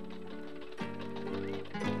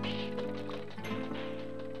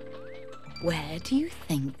 Where do you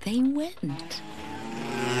think they went?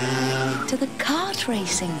 To the kart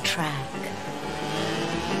racing track.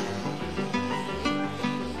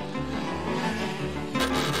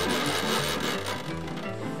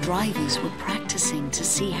 Drivers were practicing to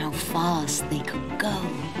see how fast they could go.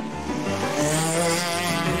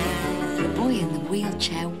 The boy in the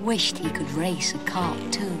wheelchair wished he could race a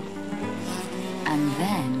kart too. And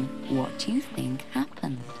then, what do you think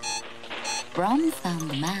happened? Brum found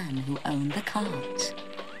the man who owned the carts,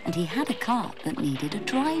 and he had a cart that needed a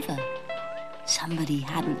driver. Somebody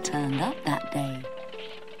hadn't turned up that day.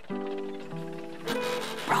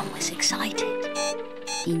 Brum was excited.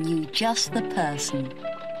 He knew just the person.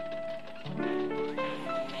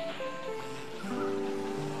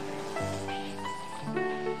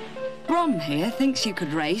 Brum here thinks you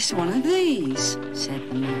could race one of these, said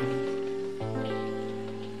the man.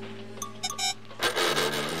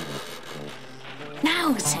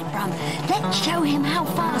 Now, said Brum, let's show him how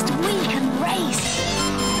fast we can race.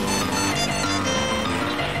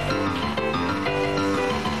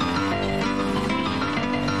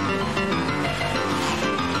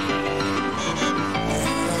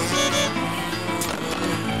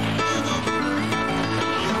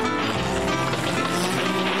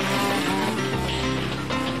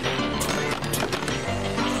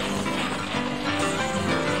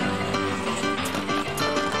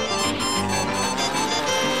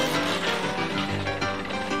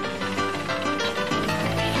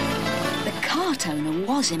 Owner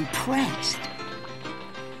was impressed.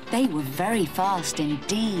 They were very fast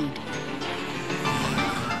indeed.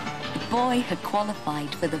 The boy had qualified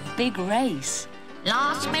for the big race.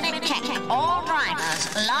 Last minute check, all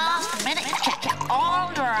drivers. Last minute check,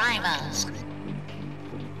 all drivers.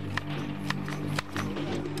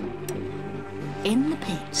 In the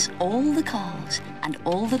pits, all the cars and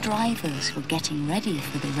all the drivers were getting ready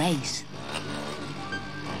for the race.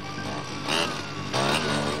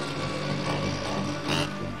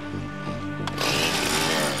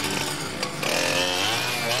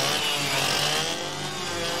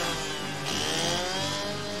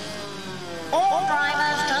 All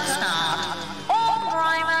drivers to the start. All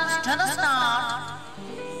drivers to the start.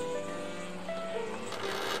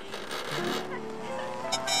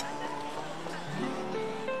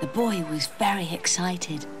 The boy was very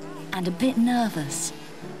excited and a bit nervous.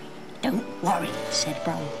 Don't worry, said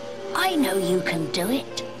Brum. I know you can do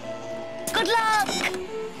it. Good luck!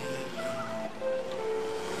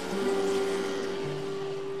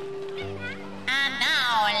 And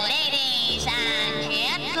now, ladies and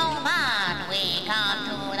gentlemen, we come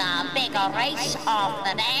to the big race of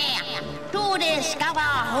the day to discover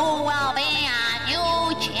who will be our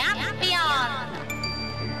new champion.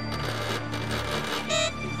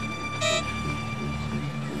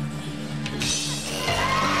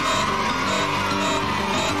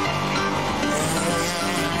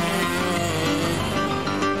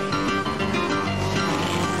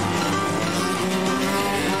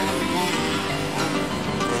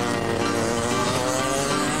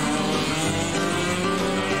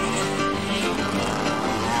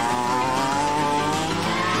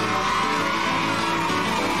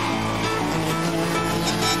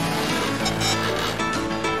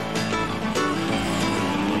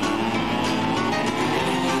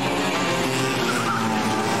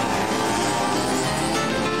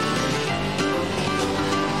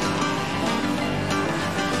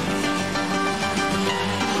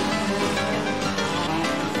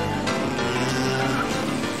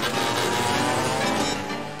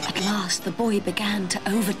 fast the boy began to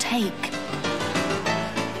overtake.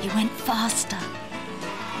 He went faster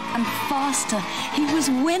and faster. He was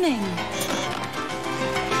winning.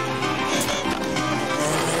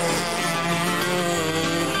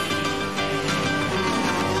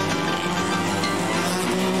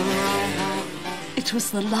 It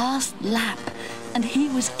was the last lap, and he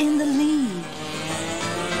was in the lead.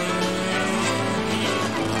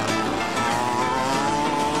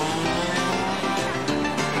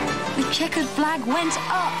 The checkered flag went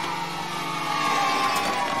up.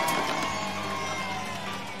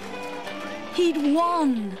 He'd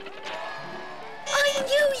won. I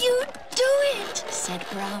knew you'd do it, said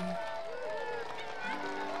Brum.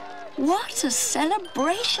 What a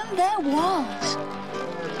celebration there was.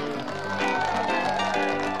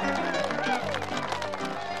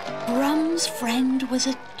 Brum's friend was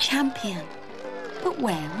a champion, but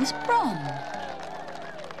where was Brum?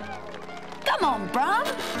 Come on, Brum!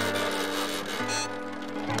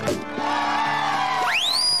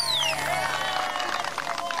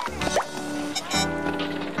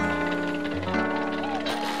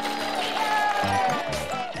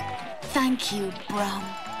 Thank you, Brum.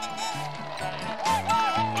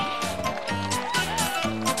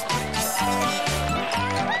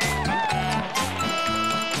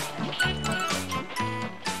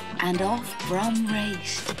 And off Brum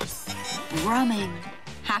raced, brumming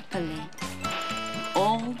happily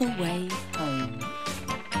all the way home.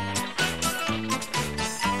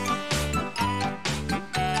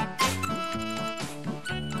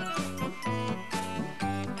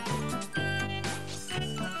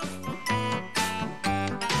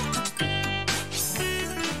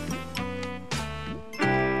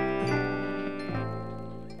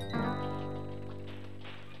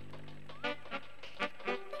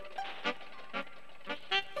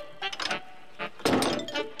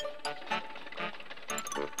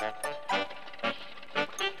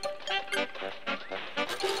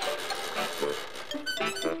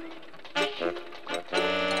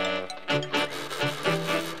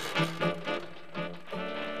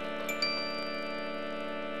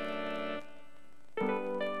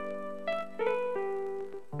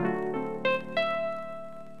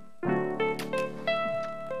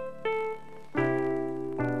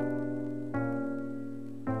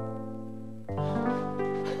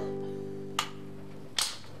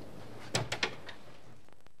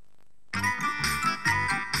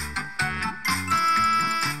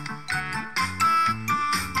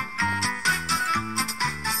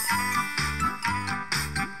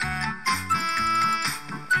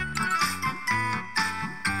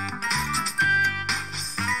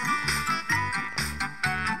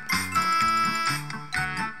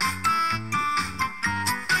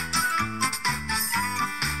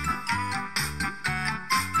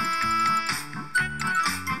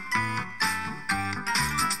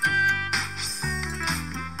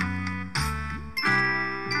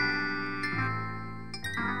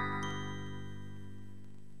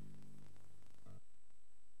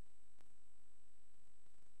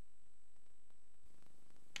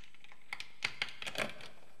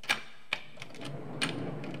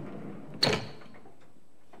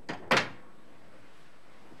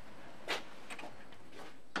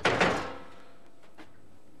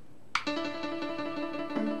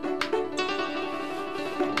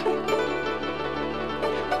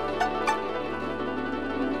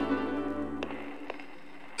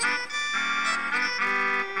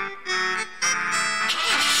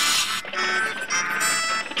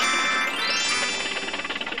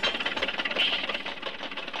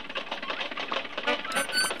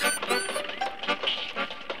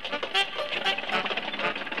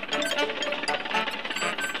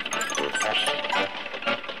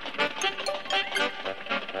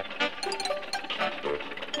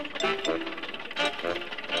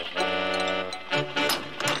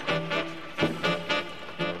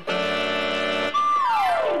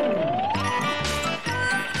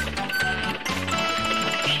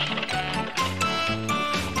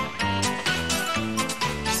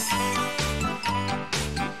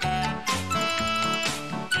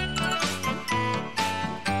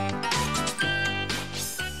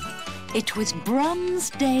 It was Brum's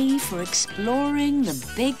day for exploring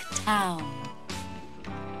the big town.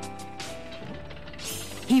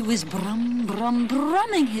 He was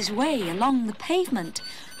brumming his way along the pavement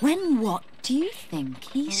when what do you think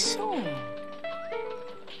he saw?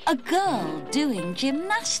 A girl doing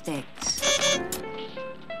gymnastics.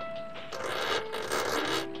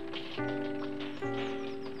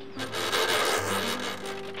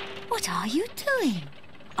 What are you doing?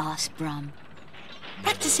 asked Brum.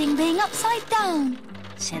 Practicing being upside down,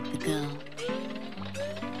 said the girl.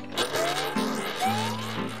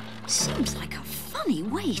 Seems like a funny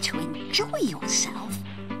way to enjoy yourself,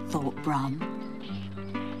 thought Brum.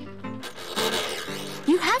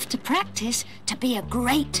 You have to practice to be a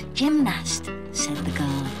great gymnast, said the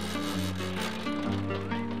girl.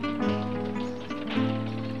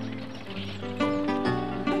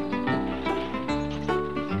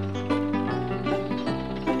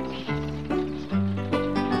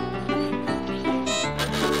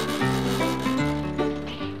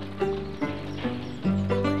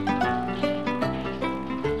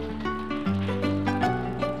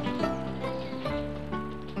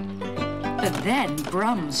 But then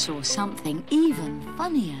Brum saw something even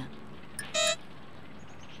funnier.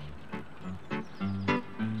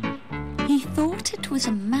 He thought it was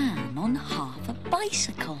a man on half a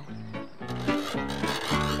bicycle.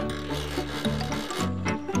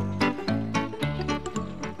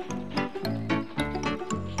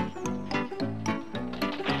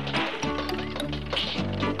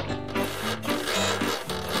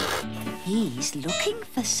 He's looking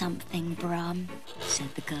for something, Brum,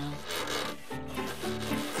 said the girl.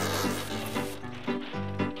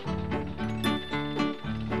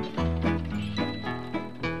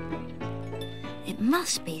 It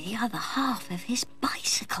must be the other half of his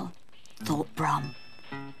bicycle, thought Brum.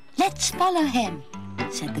 Let's follow him,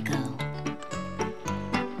 said the girl.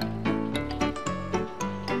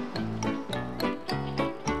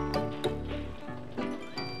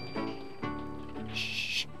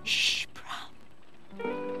 Shh, shh, Brum.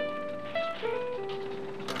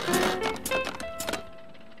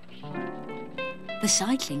 The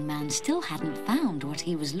cycling man still hadn't found what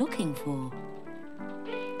he was looking for.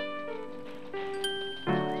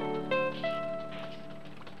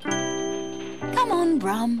 Come on,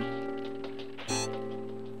 Brum.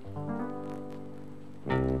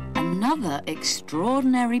 Another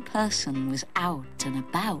extraordinary person was out and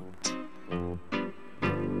about.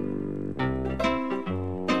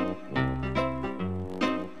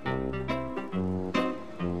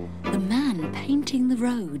 The man painting the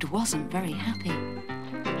road wasn't very happy.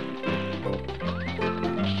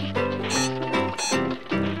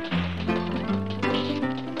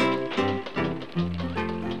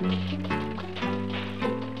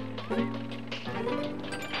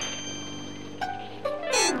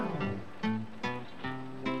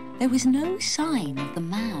 There was no sign of the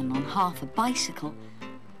man on half a bicycle,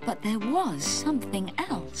 but there was something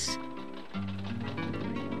else.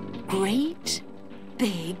 Great,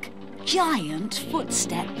 big, giant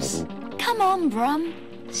footsteps. Come on, Brum,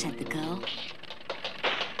 said the girl.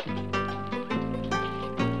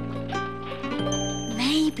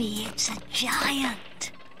 Maybe it's a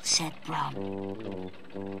giant, said Brum.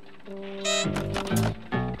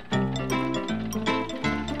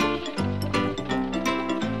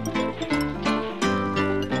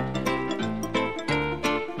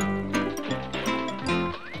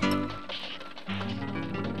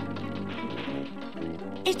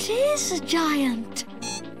 It is a giant,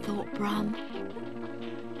 thought Brum.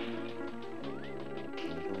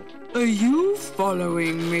 Are you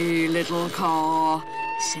following me, little car?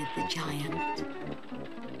 Said the giant.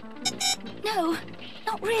 No,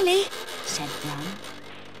 not really, said Brum.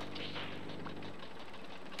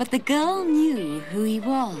 But the girl knew who he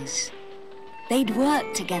was. They'd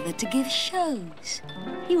worked together to give shows.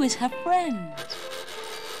 He was her friend.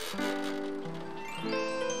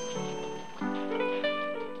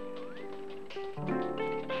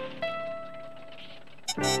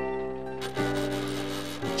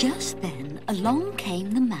 Just then, along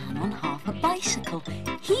came the man on half a bicycle.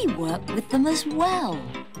 He worked with them as well.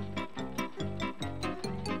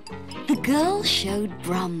 The girl showed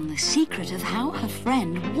Brum the secret of how her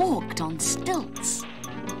friend walked on stilts.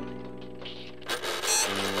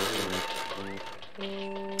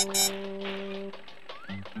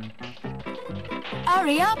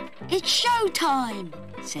 Hurry up, it's show time,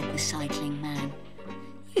 said the cycling man.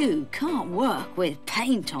 You can't work with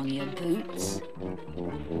paint on your boots.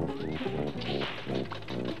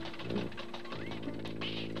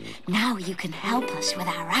 Now you can help us with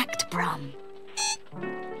our act, Brum.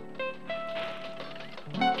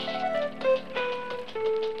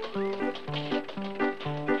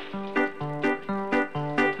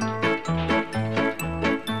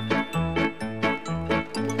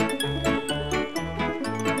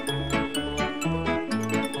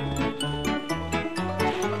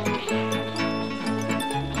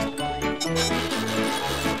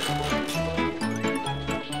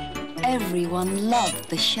 Everyone loved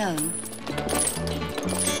the show.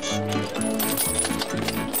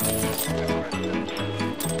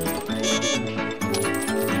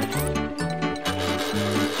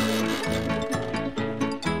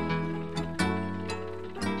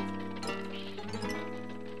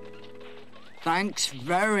 Thanks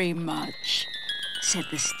very much, said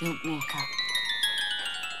the stilt walker.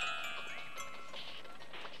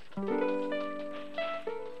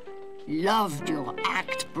 Loved your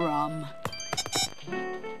act, Brum.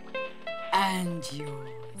 And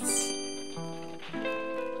yours.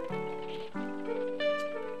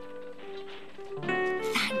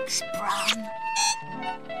 Thanks, Brum.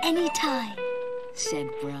 Anytime, said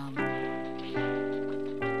Brum.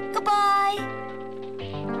 Goodbye.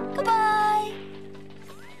 Goodbye.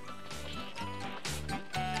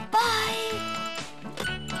 Bye.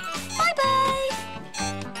 Bye-bye.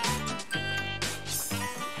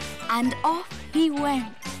 And off he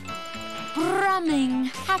went, brumming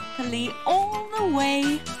happily all the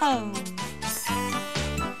way home.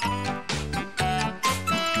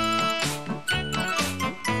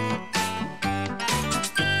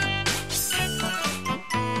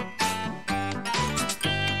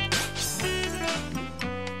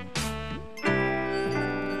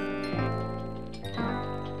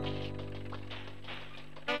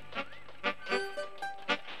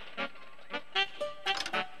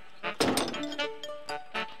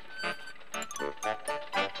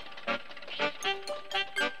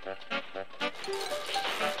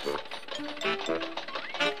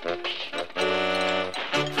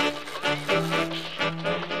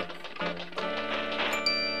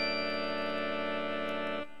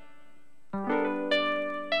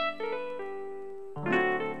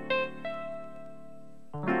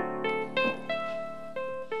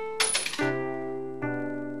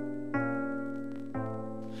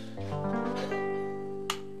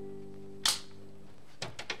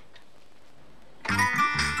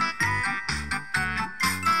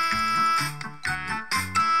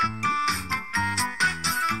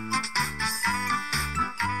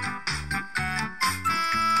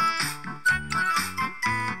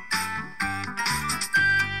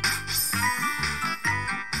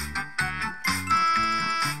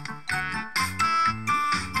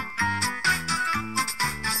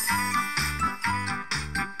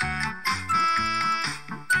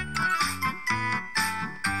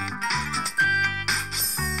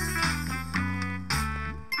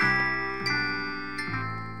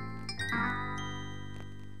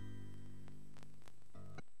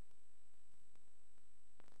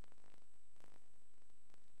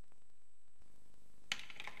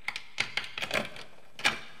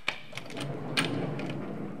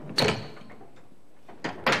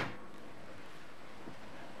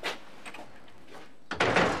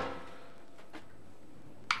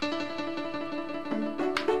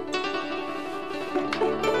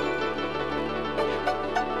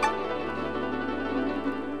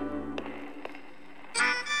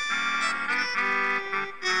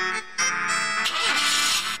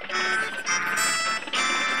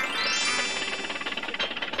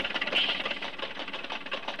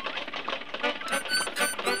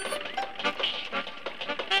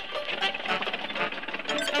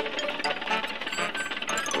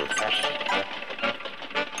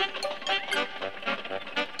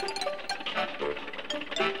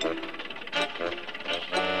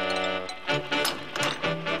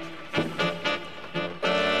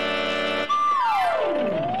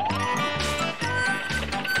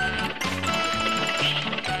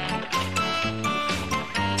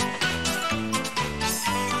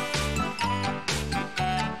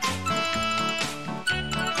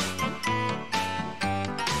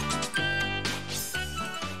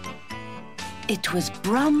 It was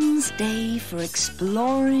Brum's day for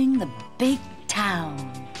exploring the big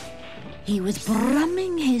town. He was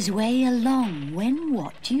brumming his way along when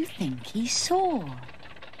what do you think he saw?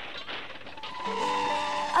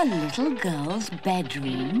 A little girl's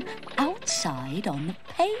bedroom outside on the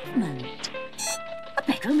pavement. A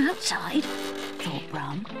bedroom outside, thought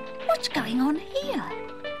Brum. What's going on here?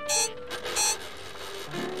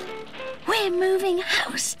 We're moving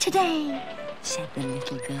house today, said the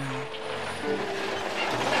little girl.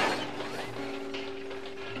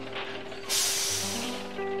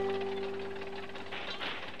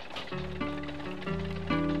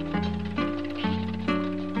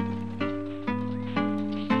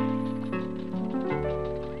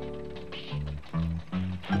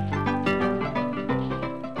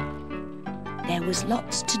 There was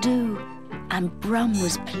lots to do, and Brum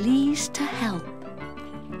was pleased to help.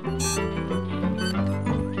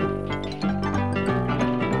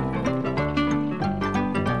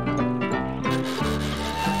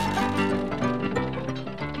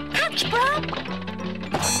 Catch, Brum!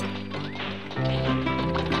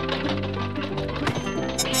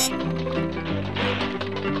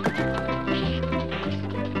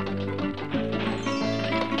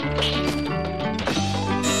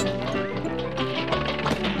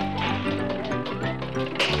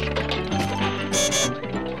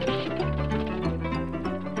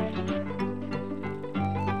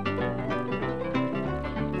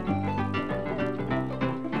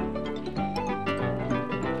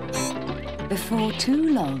 Before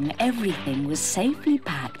too long, everything was safely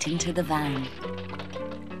packed into the van.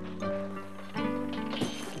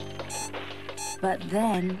 But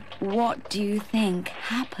then, what do you think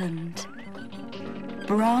happened?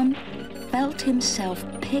 Brum felt himself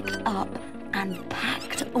picked up and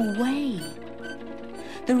packed away.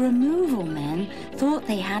 The removal men thought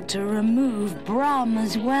they had to remove Brum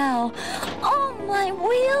as well. Oh, my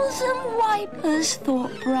wheels and wipers,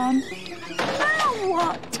 thought Brum. Now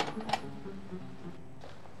what?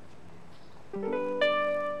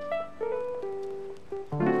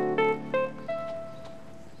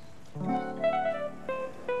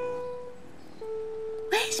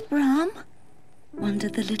 Where's Brum?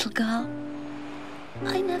 Wondered the little girl.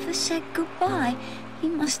 I never said goodbye. He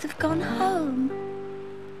must have gone home.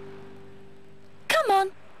 Come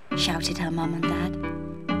on, shouted her mum and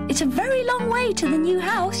dad. It's a very long way to the new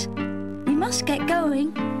house. We must get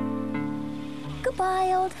going.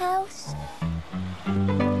 Goodbye, old house.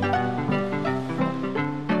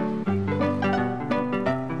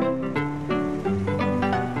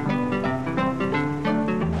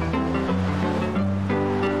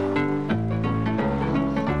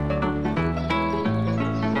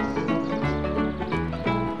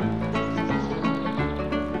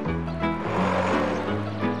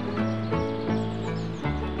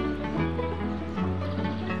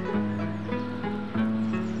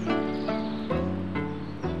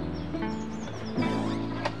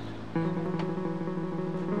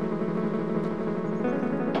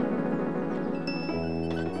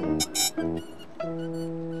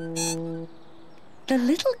 The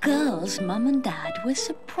little girl's mum and dad were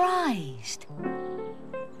surprised.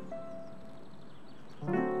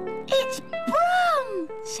 It's Brum,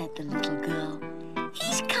 said the little girl.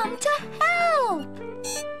 He's come to help.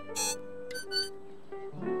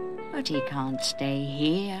 But he can't stay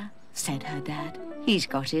here, said her dad. He's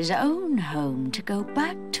got his own home to go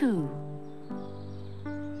back to.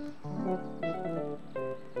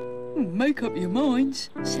 Make up your minds,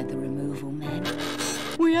 said the removal men.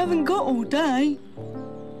 We haven't got all day.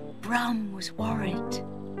 Brum was worried.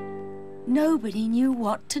 Nobody knew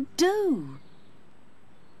what to do.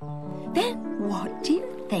 Then what do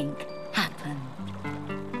you think happened?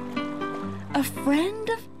 A friend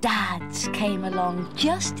of Dad's came along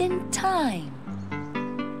just in time.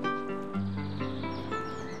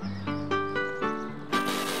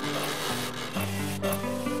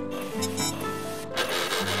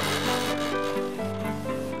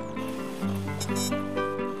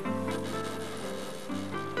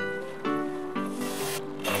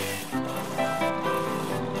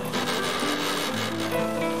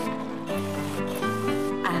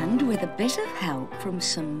 With a bit of help from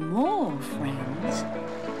some more friends,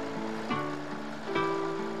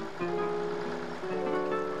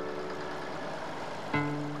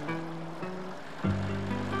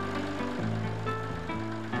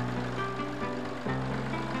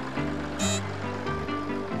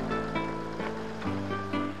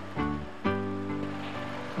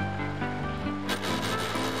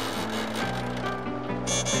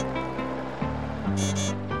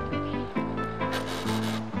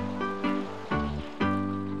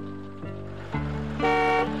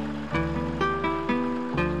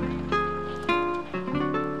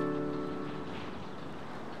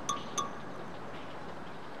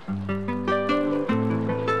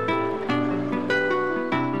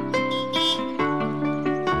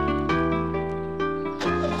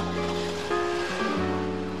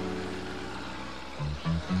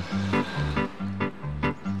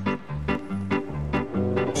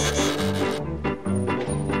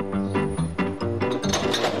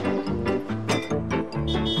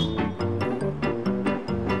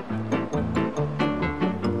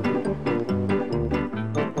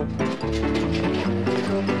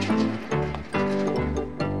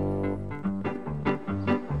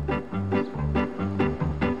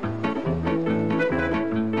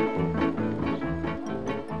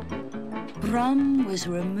 Brum was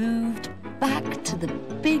removed back to the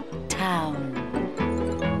big town.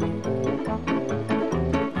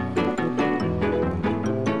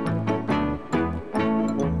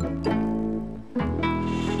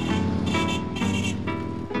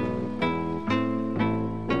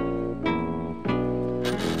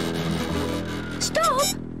 Stop,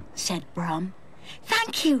 said Brum.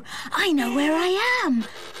 Thank you. I know where I am.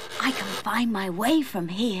 I can find my way from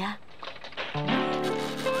here.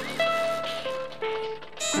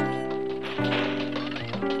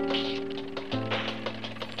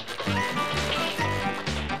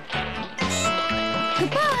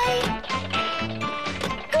 Goodbye.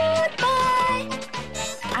 Goodbye.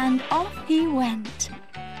 And off he went,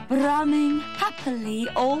 brumming happily. happily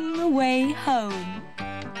all the way home.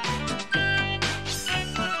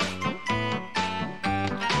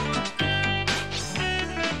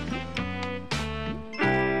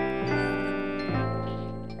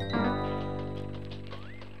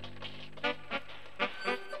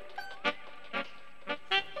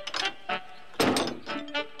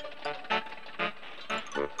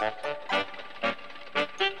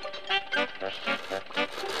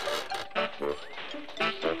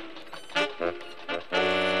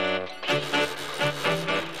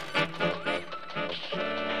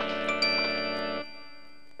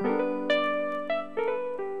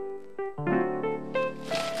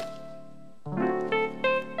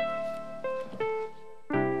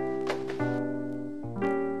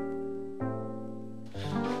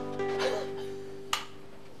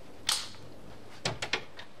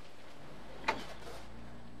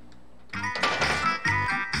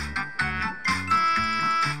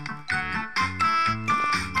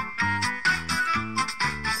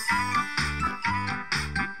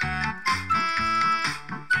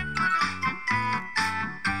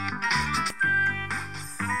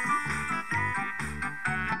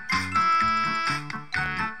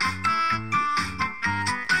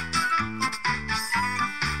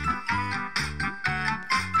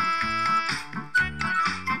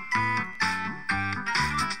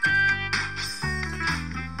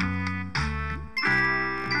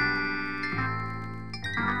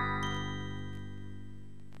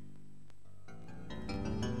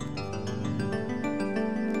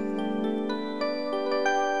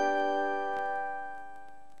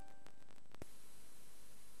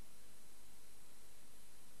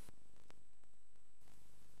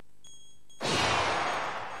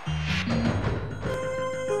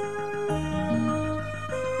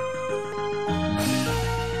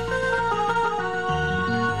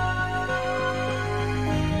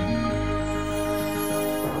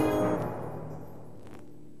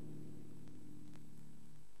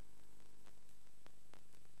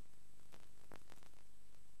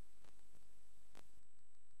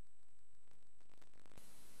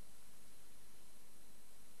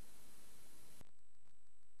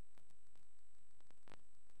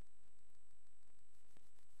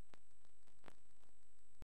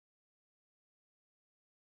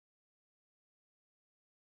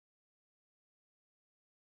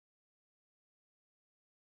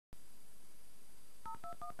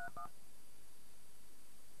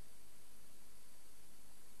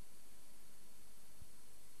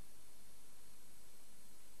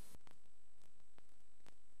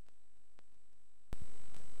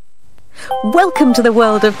 Welcome to the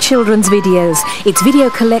world of children's videos. It's video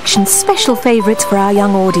collection's special favourites for our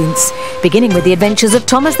young audience, beginning with the adventures of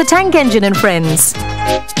Thomas the Tank Engine and friends.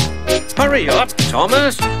 Hurry up,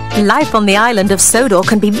 Thomas! Life on the island of Sodor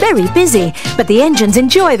can be very busy, but the engines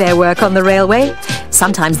enjoy their work on the railway.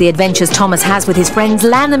 Sometimes the adventures Thomas has with his friends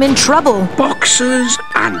land them in trouble. Boxes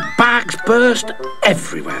and bags burst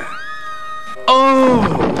everywhere.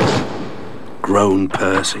 Oh! Groaned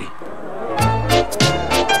Percy.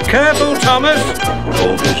 Careful, Thomas!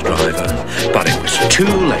 Called his driver, but it was too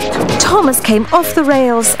late. Thomas came off the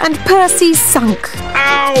rails and Percy sunk.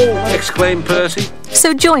 Ow! Exclaimed Percy.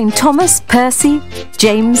 So join Thomas, Percy,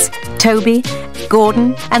 James, Toby,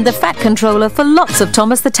 Gordon and the Fat Controller for lots of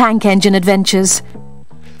Thomas the Tank Engine adventures.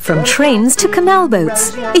 From trains to canal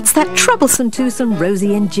boats, it's that troublesome twosome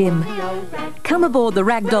Rosie and Jim. Come aboard the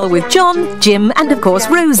ragdoll with John, Jim and of course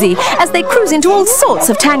Rosie as they cruise into all sorts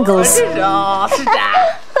of tangles.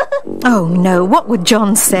 Oh no, what would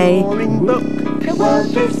John say?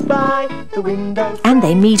 And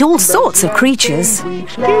they meet all sorts of creatures.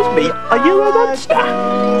 Excuse me, are you a monster?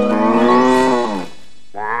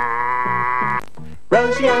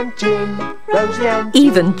 Rosie and Jim, Rosie and Jim.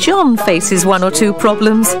 Even John faces one or two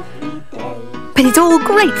problems. But it's all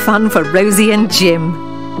great fun for Rosie and Jim.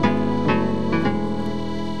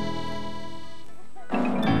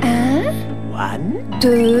 1,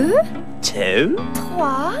 2, 2,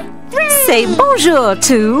 3. Say bonjour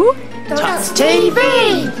to... Tots TV!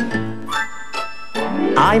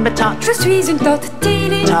 I'm a tot. Je suis une tot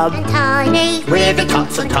TV. Tub Tiny. with a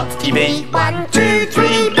Tots and Tots TV. 1, 2,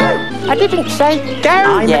 3, go! I didn't say go.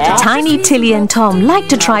 I'm a tot. Tiny Tilly and Tom like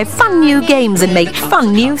to try fun new games and make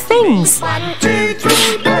fun new things. 1, 2,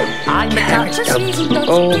 3, go! I'm a tot. Je suis une tot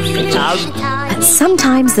Oh, TV. tub. But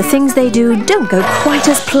sometimes the things they do don't go quite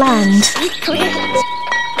as planned.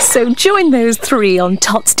 So join those three on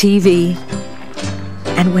Tots TV.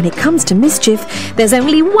 And when it comes to mischief, there's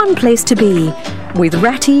only one place to be, with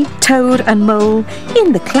Ratty, Toad and Mole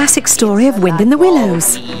in the classic story of Wind in the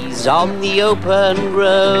Willows. He's on the open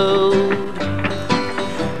road.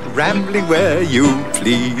 rambling where you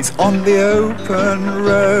please on the open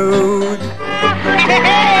road.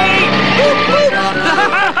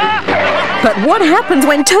 But what happens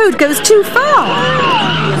when Toad goes too far?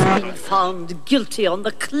 He has been found guilty on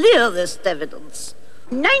the clearest evidence.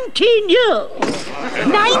 19 years.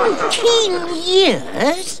 19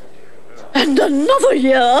 years? And another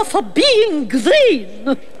year for being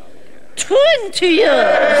green. 20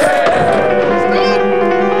 years.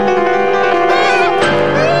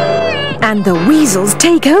 And the weasels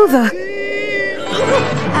take over.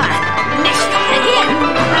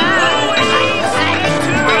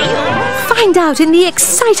 Find out in the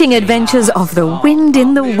exciting adventures of The Wind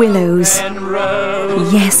in the Willows.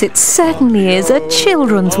 Yes, it certainly is a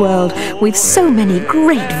children's world with so many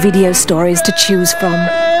great video stories to choose from.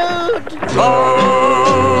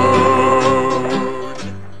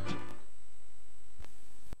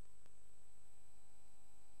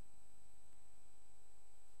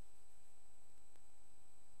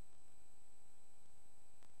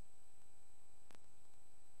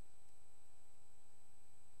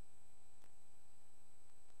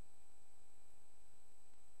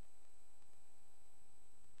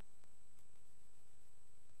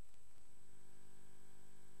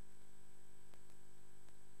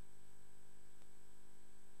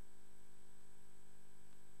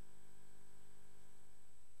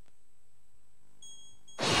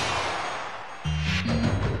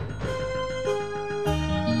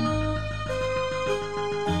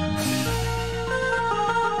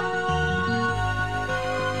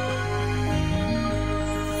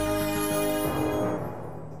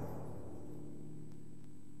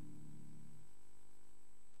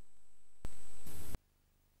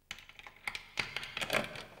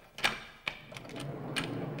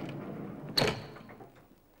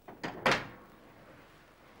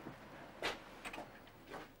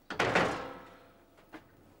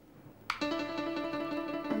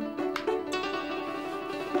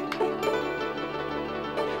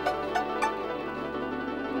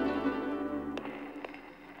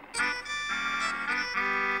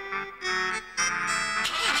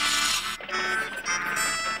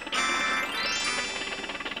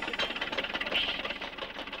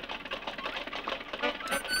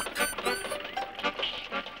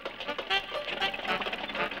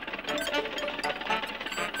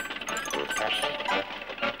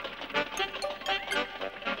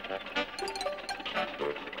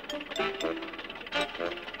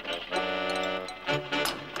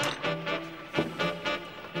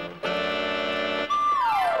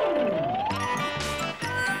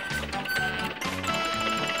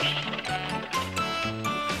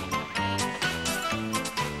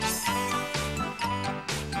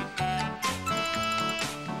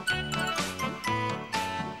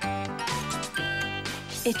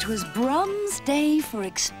 It was Brum's day for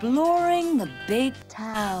exploring the big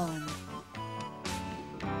town.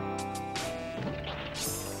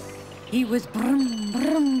 He was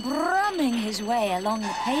brumming his way along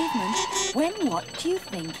the pavement when what do you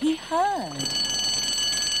think he heard?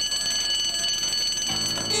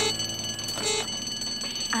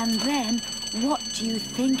 And then what do you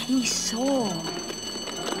think he saw?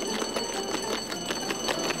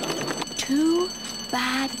 Two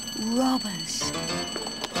bad robbers.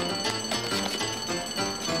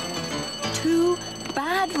 Two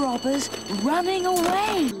bad robbers running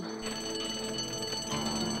away.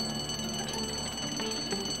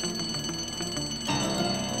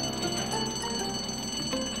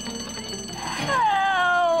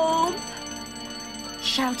 Help!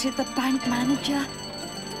 Shouted the bank manager.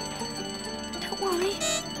 Don't worry,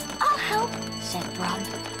 I'll help, said Brum.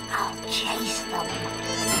 I'll chase them.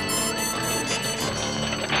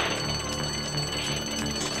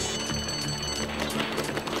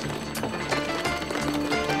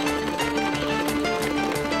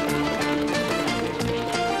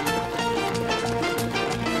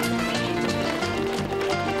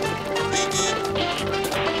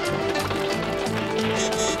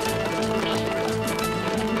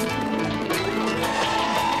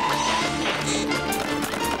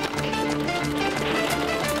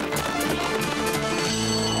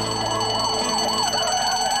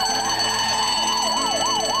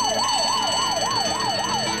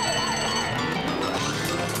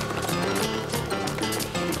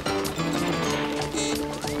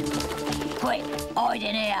 Hide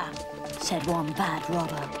in here, said one bad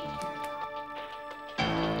robber.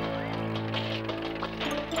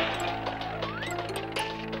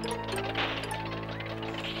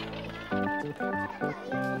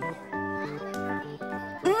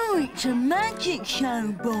 Oh, it's a magic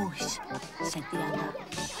show, boss, said the other.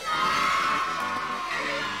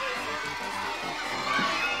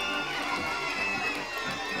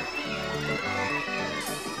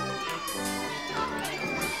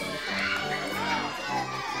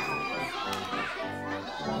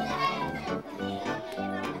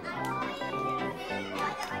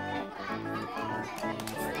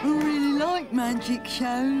 magic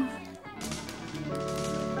show.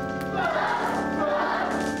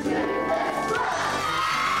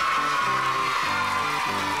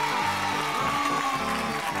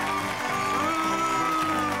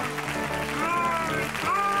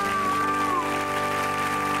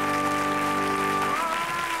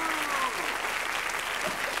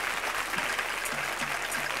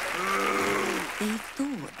 They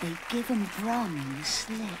thought they'd given Brum the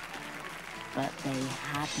slip, but they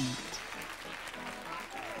hadn't.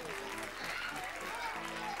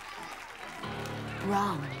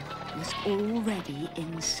 Brum was already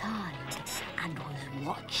inside and was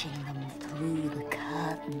watching them through the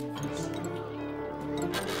curtains.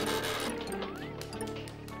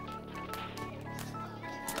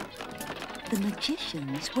 The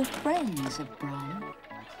magicians were friends of Brum.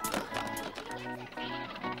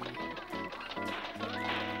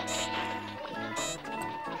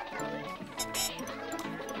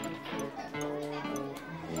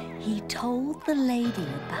 He told the lady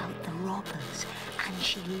about the robbers, and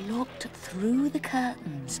she looked through the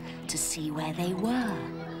curtains to see where they were.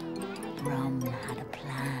 Brum had a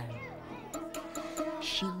plan.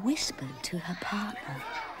 She whispered to her partner,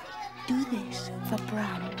 "Do this for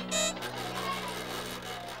Brum."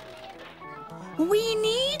 "We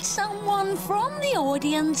need someone from the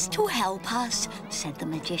audience to help us," said the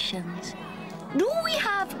magicians. "Do we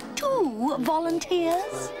have 2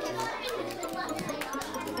 volunteers?"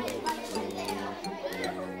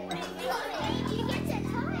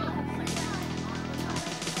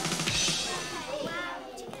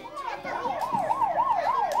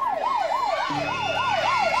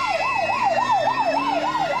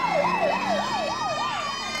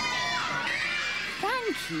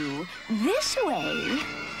 You this way.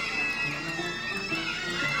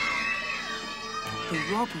 The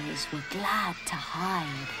robbers were glad to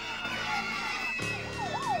hide.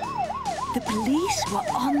 The police were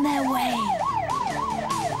on their way.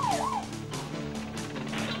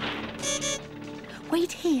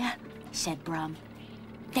 "Wait here," said Brum.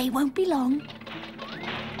 "They won't be long."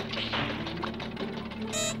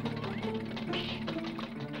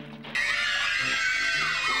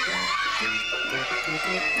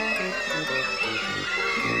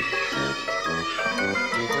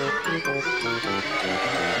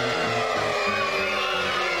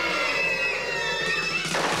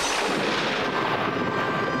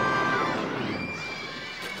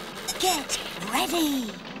 Get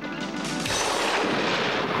ready!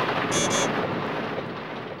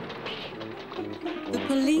 The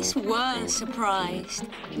police were surprised.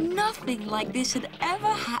 Nothing like this had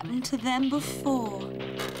ever happened to them before.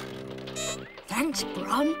 "Thanks,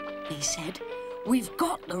 Brum," they said. "We've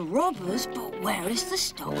got the robbers, but where is the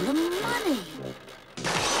stolen money?"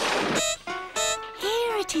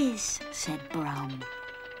 "Here it is," said Brum.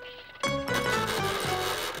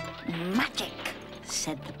 "Magic,"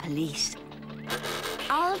 said the police.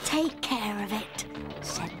 "I'll take care of it,"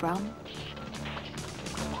 said Brum.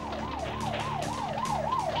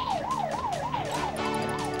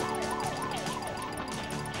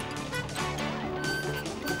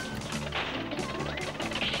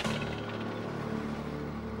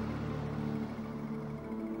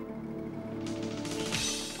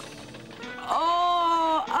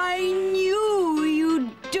 "Oh, I knew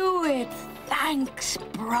you'd do it. Thanks,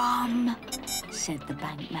 Brum," said the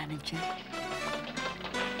bank manager.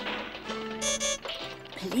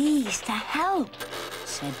 "Pleased to help,"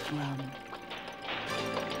 said Brum.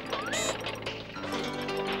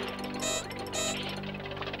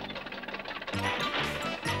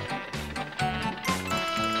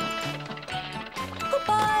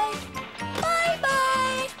 Goodbye.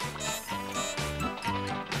 Bye-bye.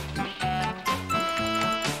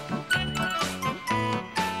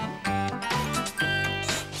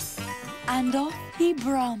 And off he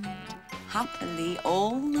brummed, happily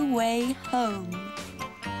all the way home.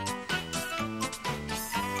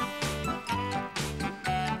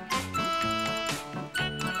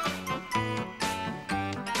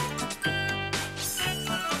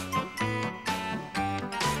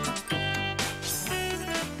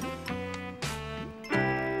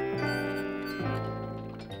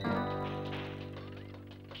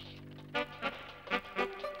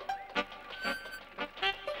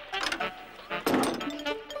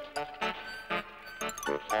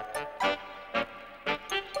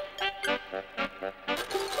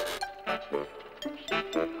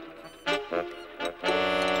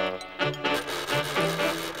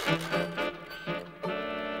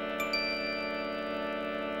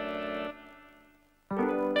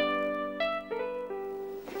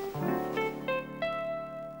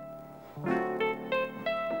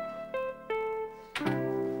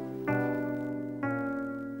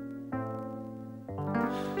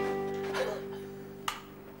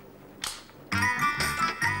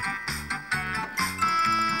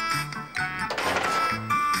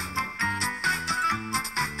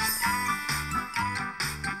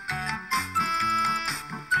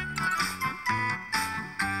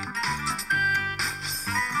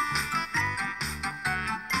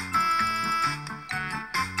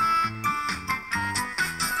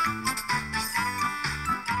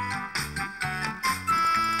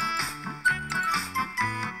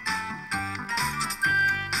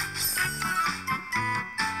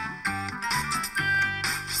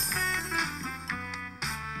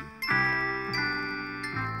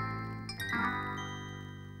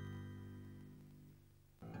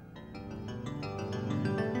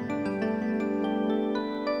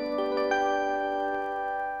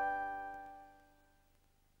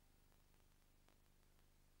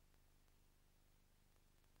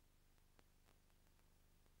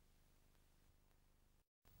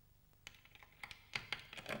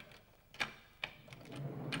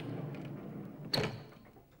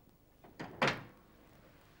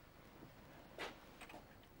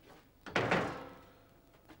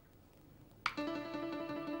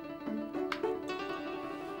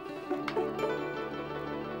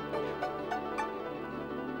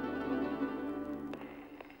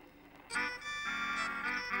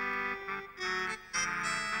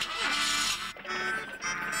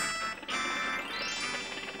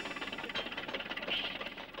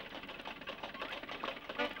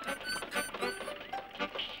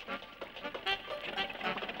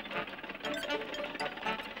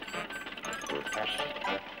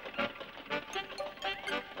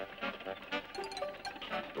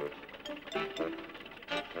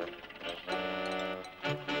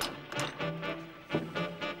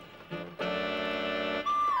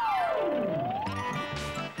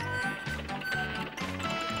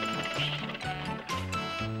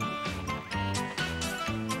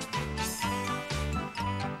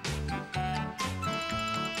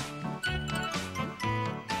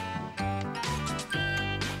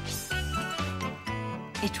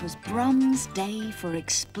 It was Brum's day for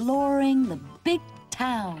exploring the big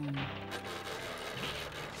town.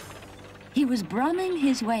 He was brumming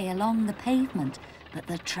his way along the pavement, but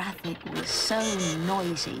the traffic was so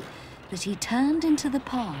noisy that he turned into the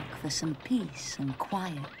park for some peace and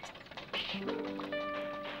quiet.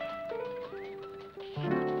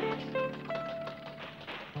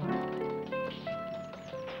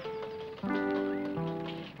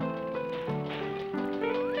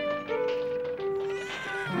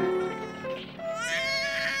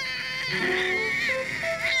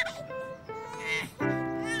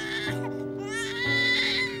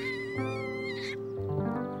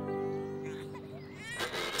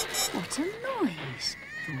 What a noise,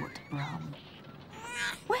 thought Brum.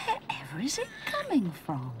 Wherever is it coming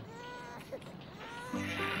from?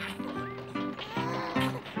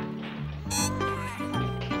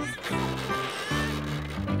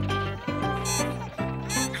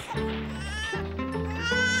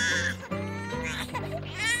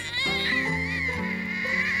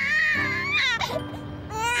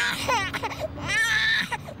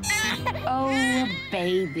 Oh, a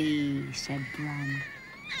baby, said Brum.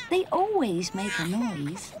 They always make a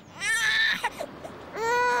noise.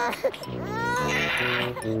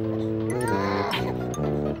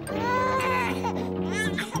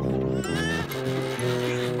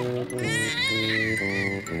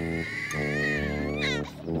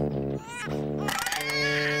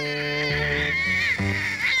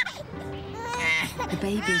 The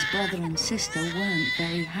baby's brother and sister weren't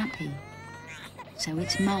very happy, so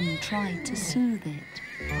its mum tried to soothe it.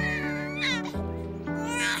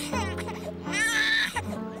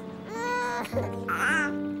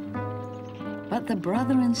 But the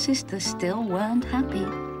brother and sister still weren't happy.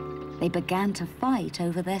 They began to fight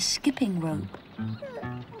over their skipping rope.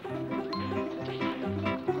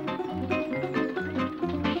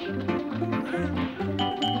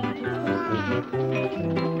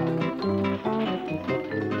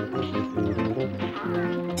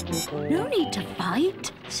 No need to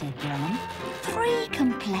fight, said Brum. Three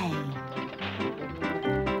can play.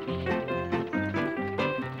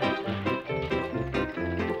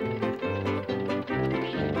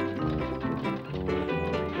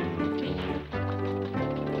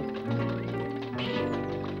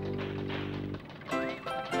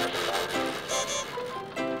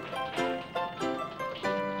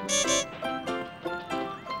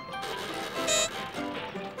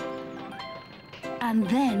 And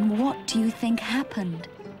then what do you think happened?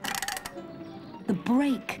 The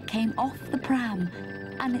brake came off the pram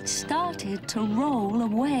and it started to roll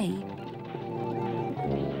away.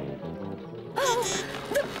 Oh,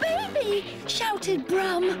 the baby! Shouted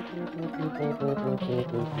Brum.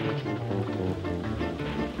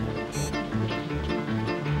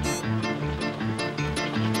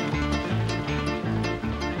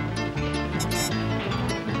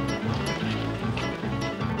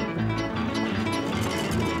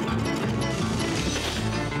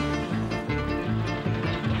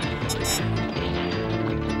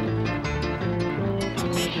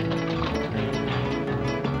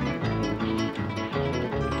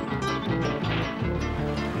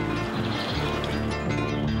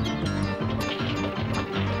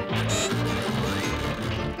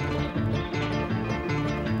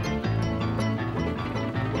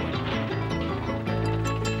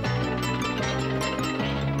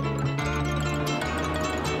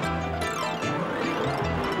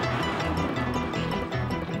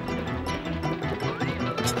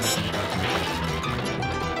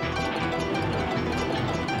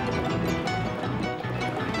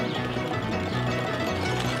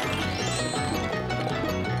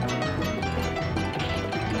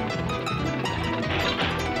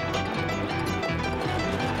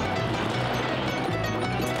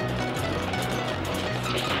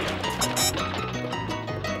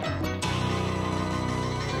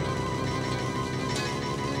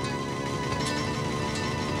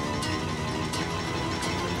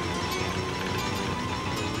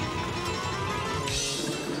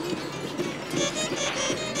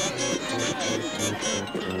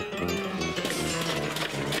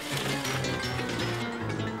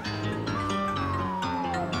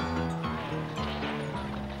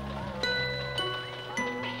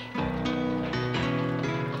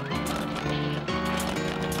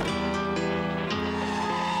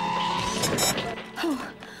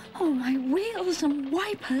 Oh, my wheels and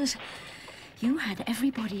wipers. You had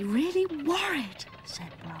everybody really worried, said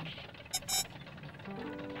Brum.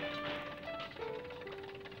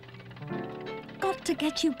 Got to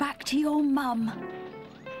get you back to your mum.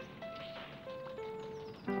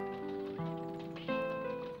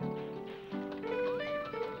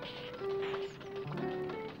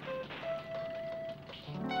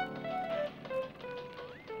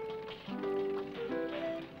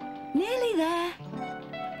 Nearly there.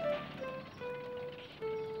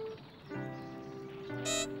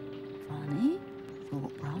 Funny,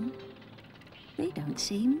 thought Brum. They don't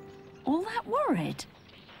seem all that worried.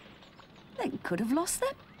 They could have lost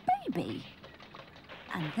their baby.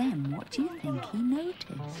 And then what do you think he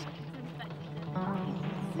noticed?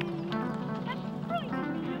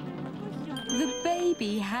 The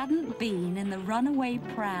baby hadn't been in the runaway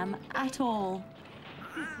pram at all.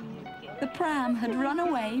 The pram had run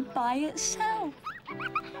away by itself.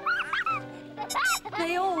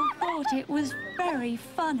 They all thought it was very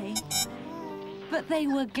funny, but they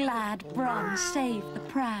were glad Brum saved the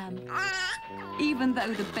pram, even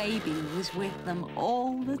though the baby was with them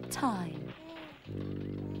all the time.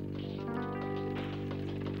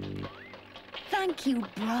 Thank you,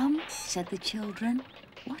 Brum, said the children.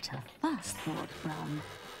 What a fuss, thought Brum.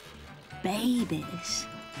 Babies.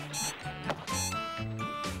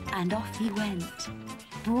 And off he went,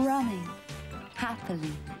 brumming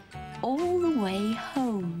happily all the way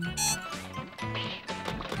home.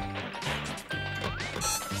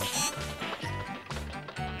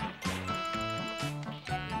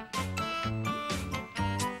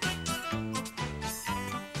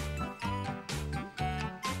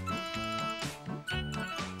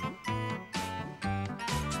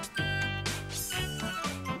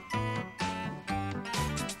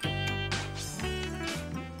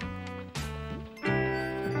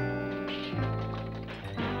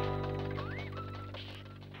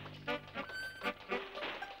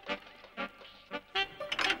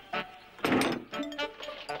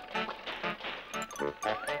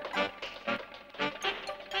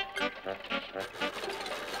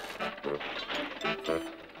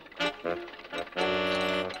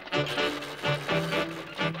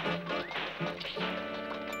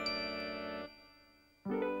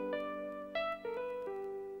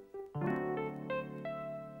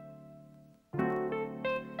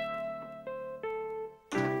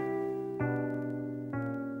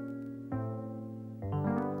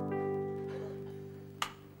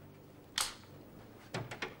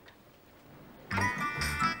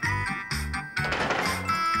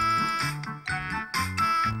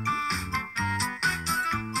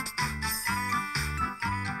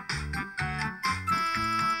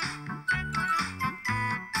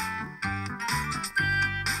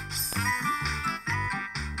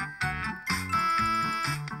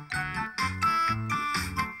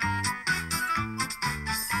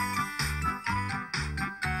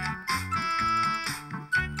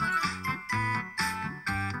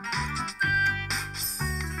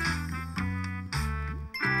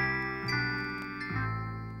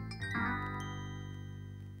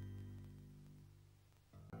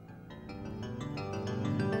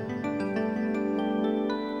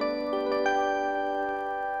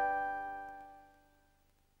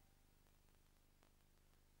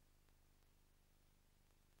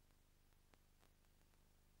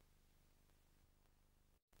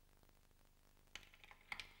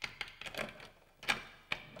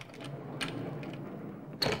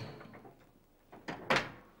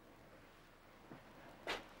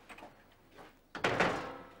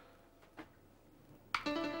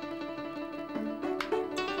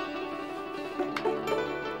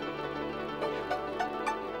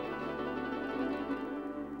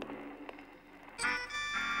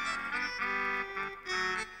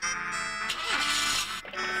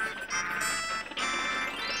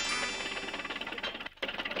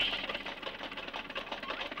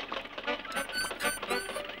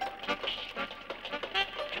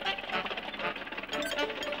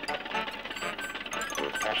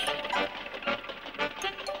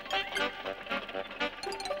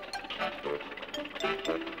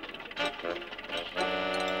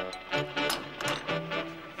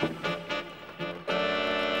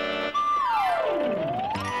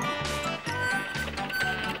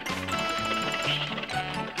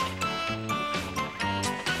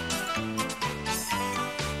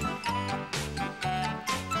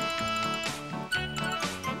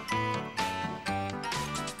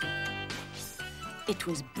 It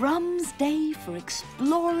was Brum's day for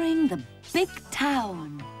exploring the big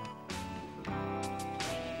town.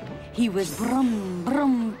 He was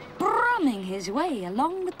brumming his way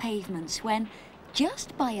along the pavements when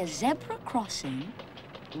just by a zebra crossing,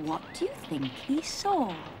 what do you think he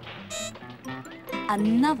saw?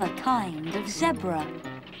 Another kind of zebra.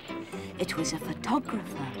 It was a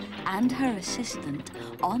photographer and her assistant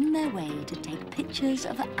on their way to take pictures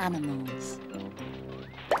of animals.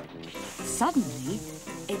 Suddenly,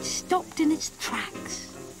 it stopped in its tracks.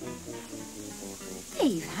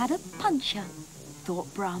 They've had a puncher,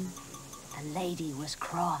 thought Brum. The lady was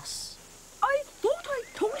cross. I thought I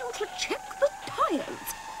told you to check the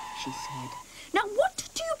tyres, she said. Now, what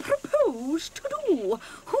do you propose to do?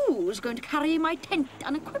 Who's going to carry my tent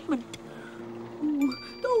and equipment?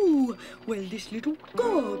 Oh, well, this little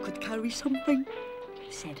girl could carry something,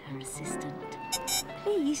 said her assistant.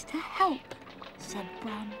 Pleased to help, said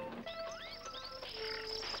Brum.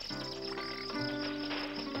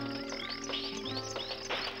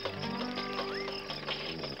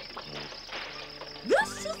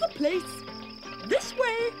 This is the place. This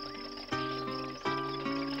way.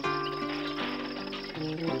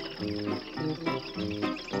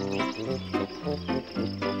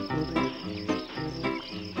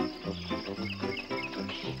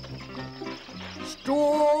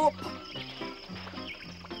 Stop!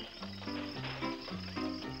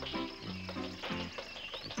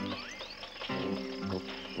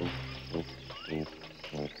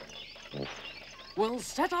 We'll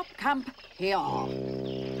set up camp here.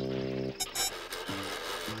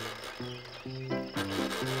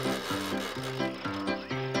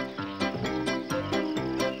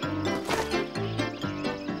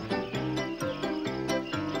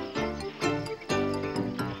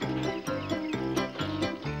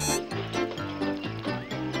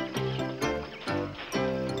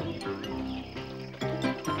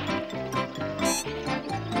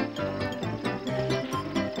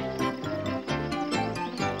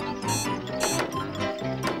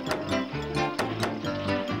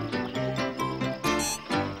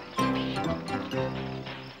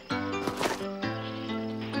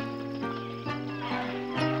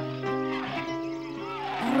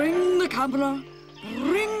 Bring the camera.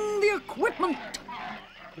 Bring the equipment.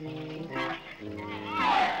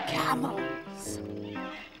 Camels.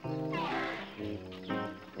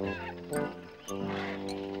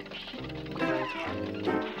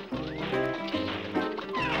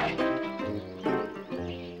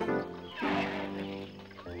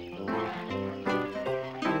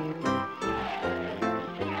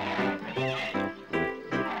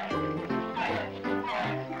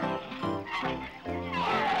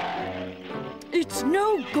 It's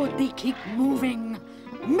no good they keep moving.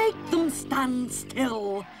 Make them stand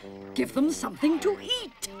still. Give them something to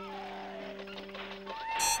eat.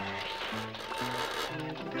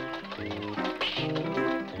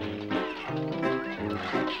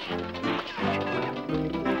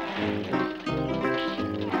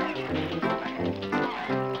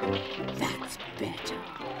 That's better.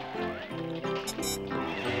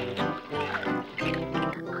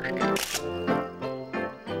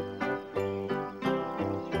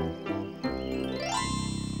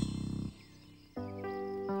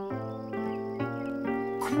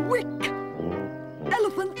 Quick!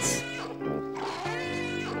 Elephants!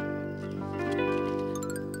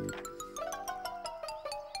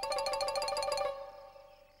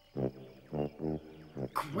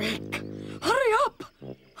 Quick! Hurry up!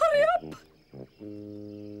 Hurry up!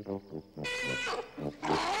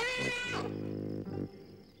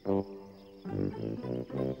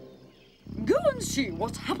 Go and see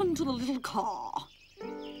what's happened to the little car.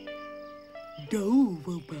 Oh,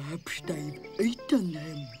 well, perhaps they've eaten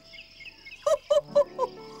him.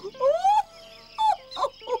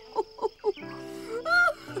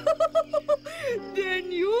 Then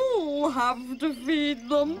you'll have to feed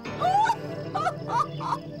them.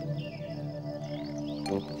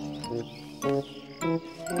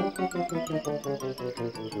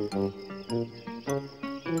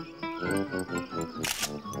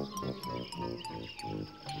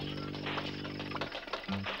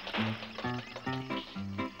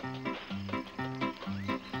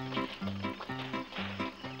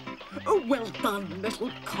 Oh, well done,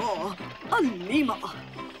 little car. A lemur.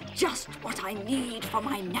 Just what I need for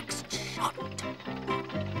my next shot.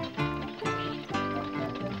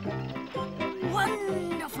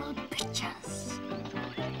 Wonderful pictures.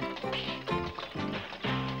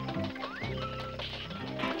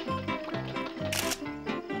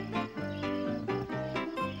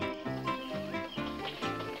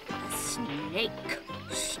 A snake.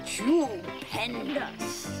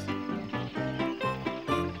 Stupendous.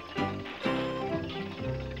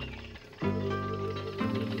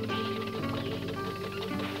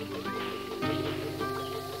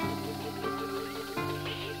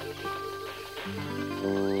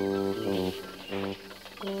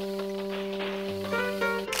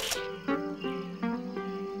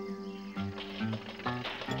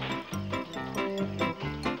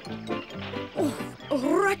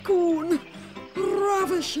 raccoon.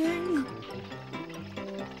 Ravishing.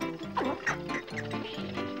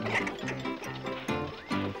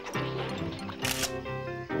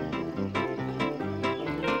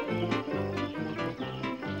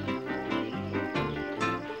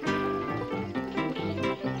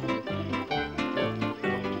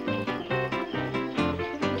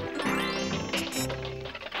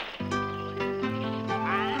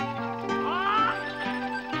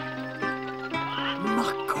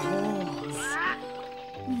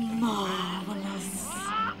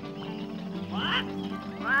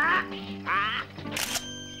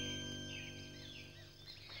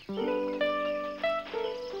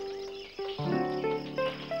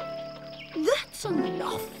 That's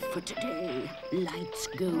enough for today. Lights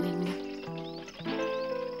going.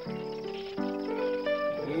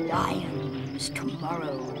 Lions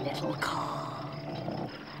tomorrow, little car.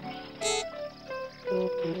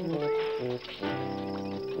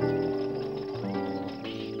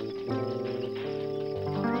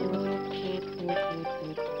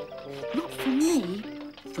 Not for me,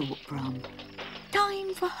 thought Brum.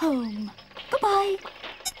 Time for home. Goodbye.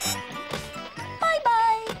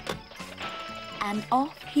 Bye-bye. And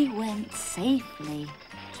off he went safely,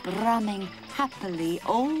 brumming happily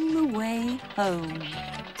all the way home.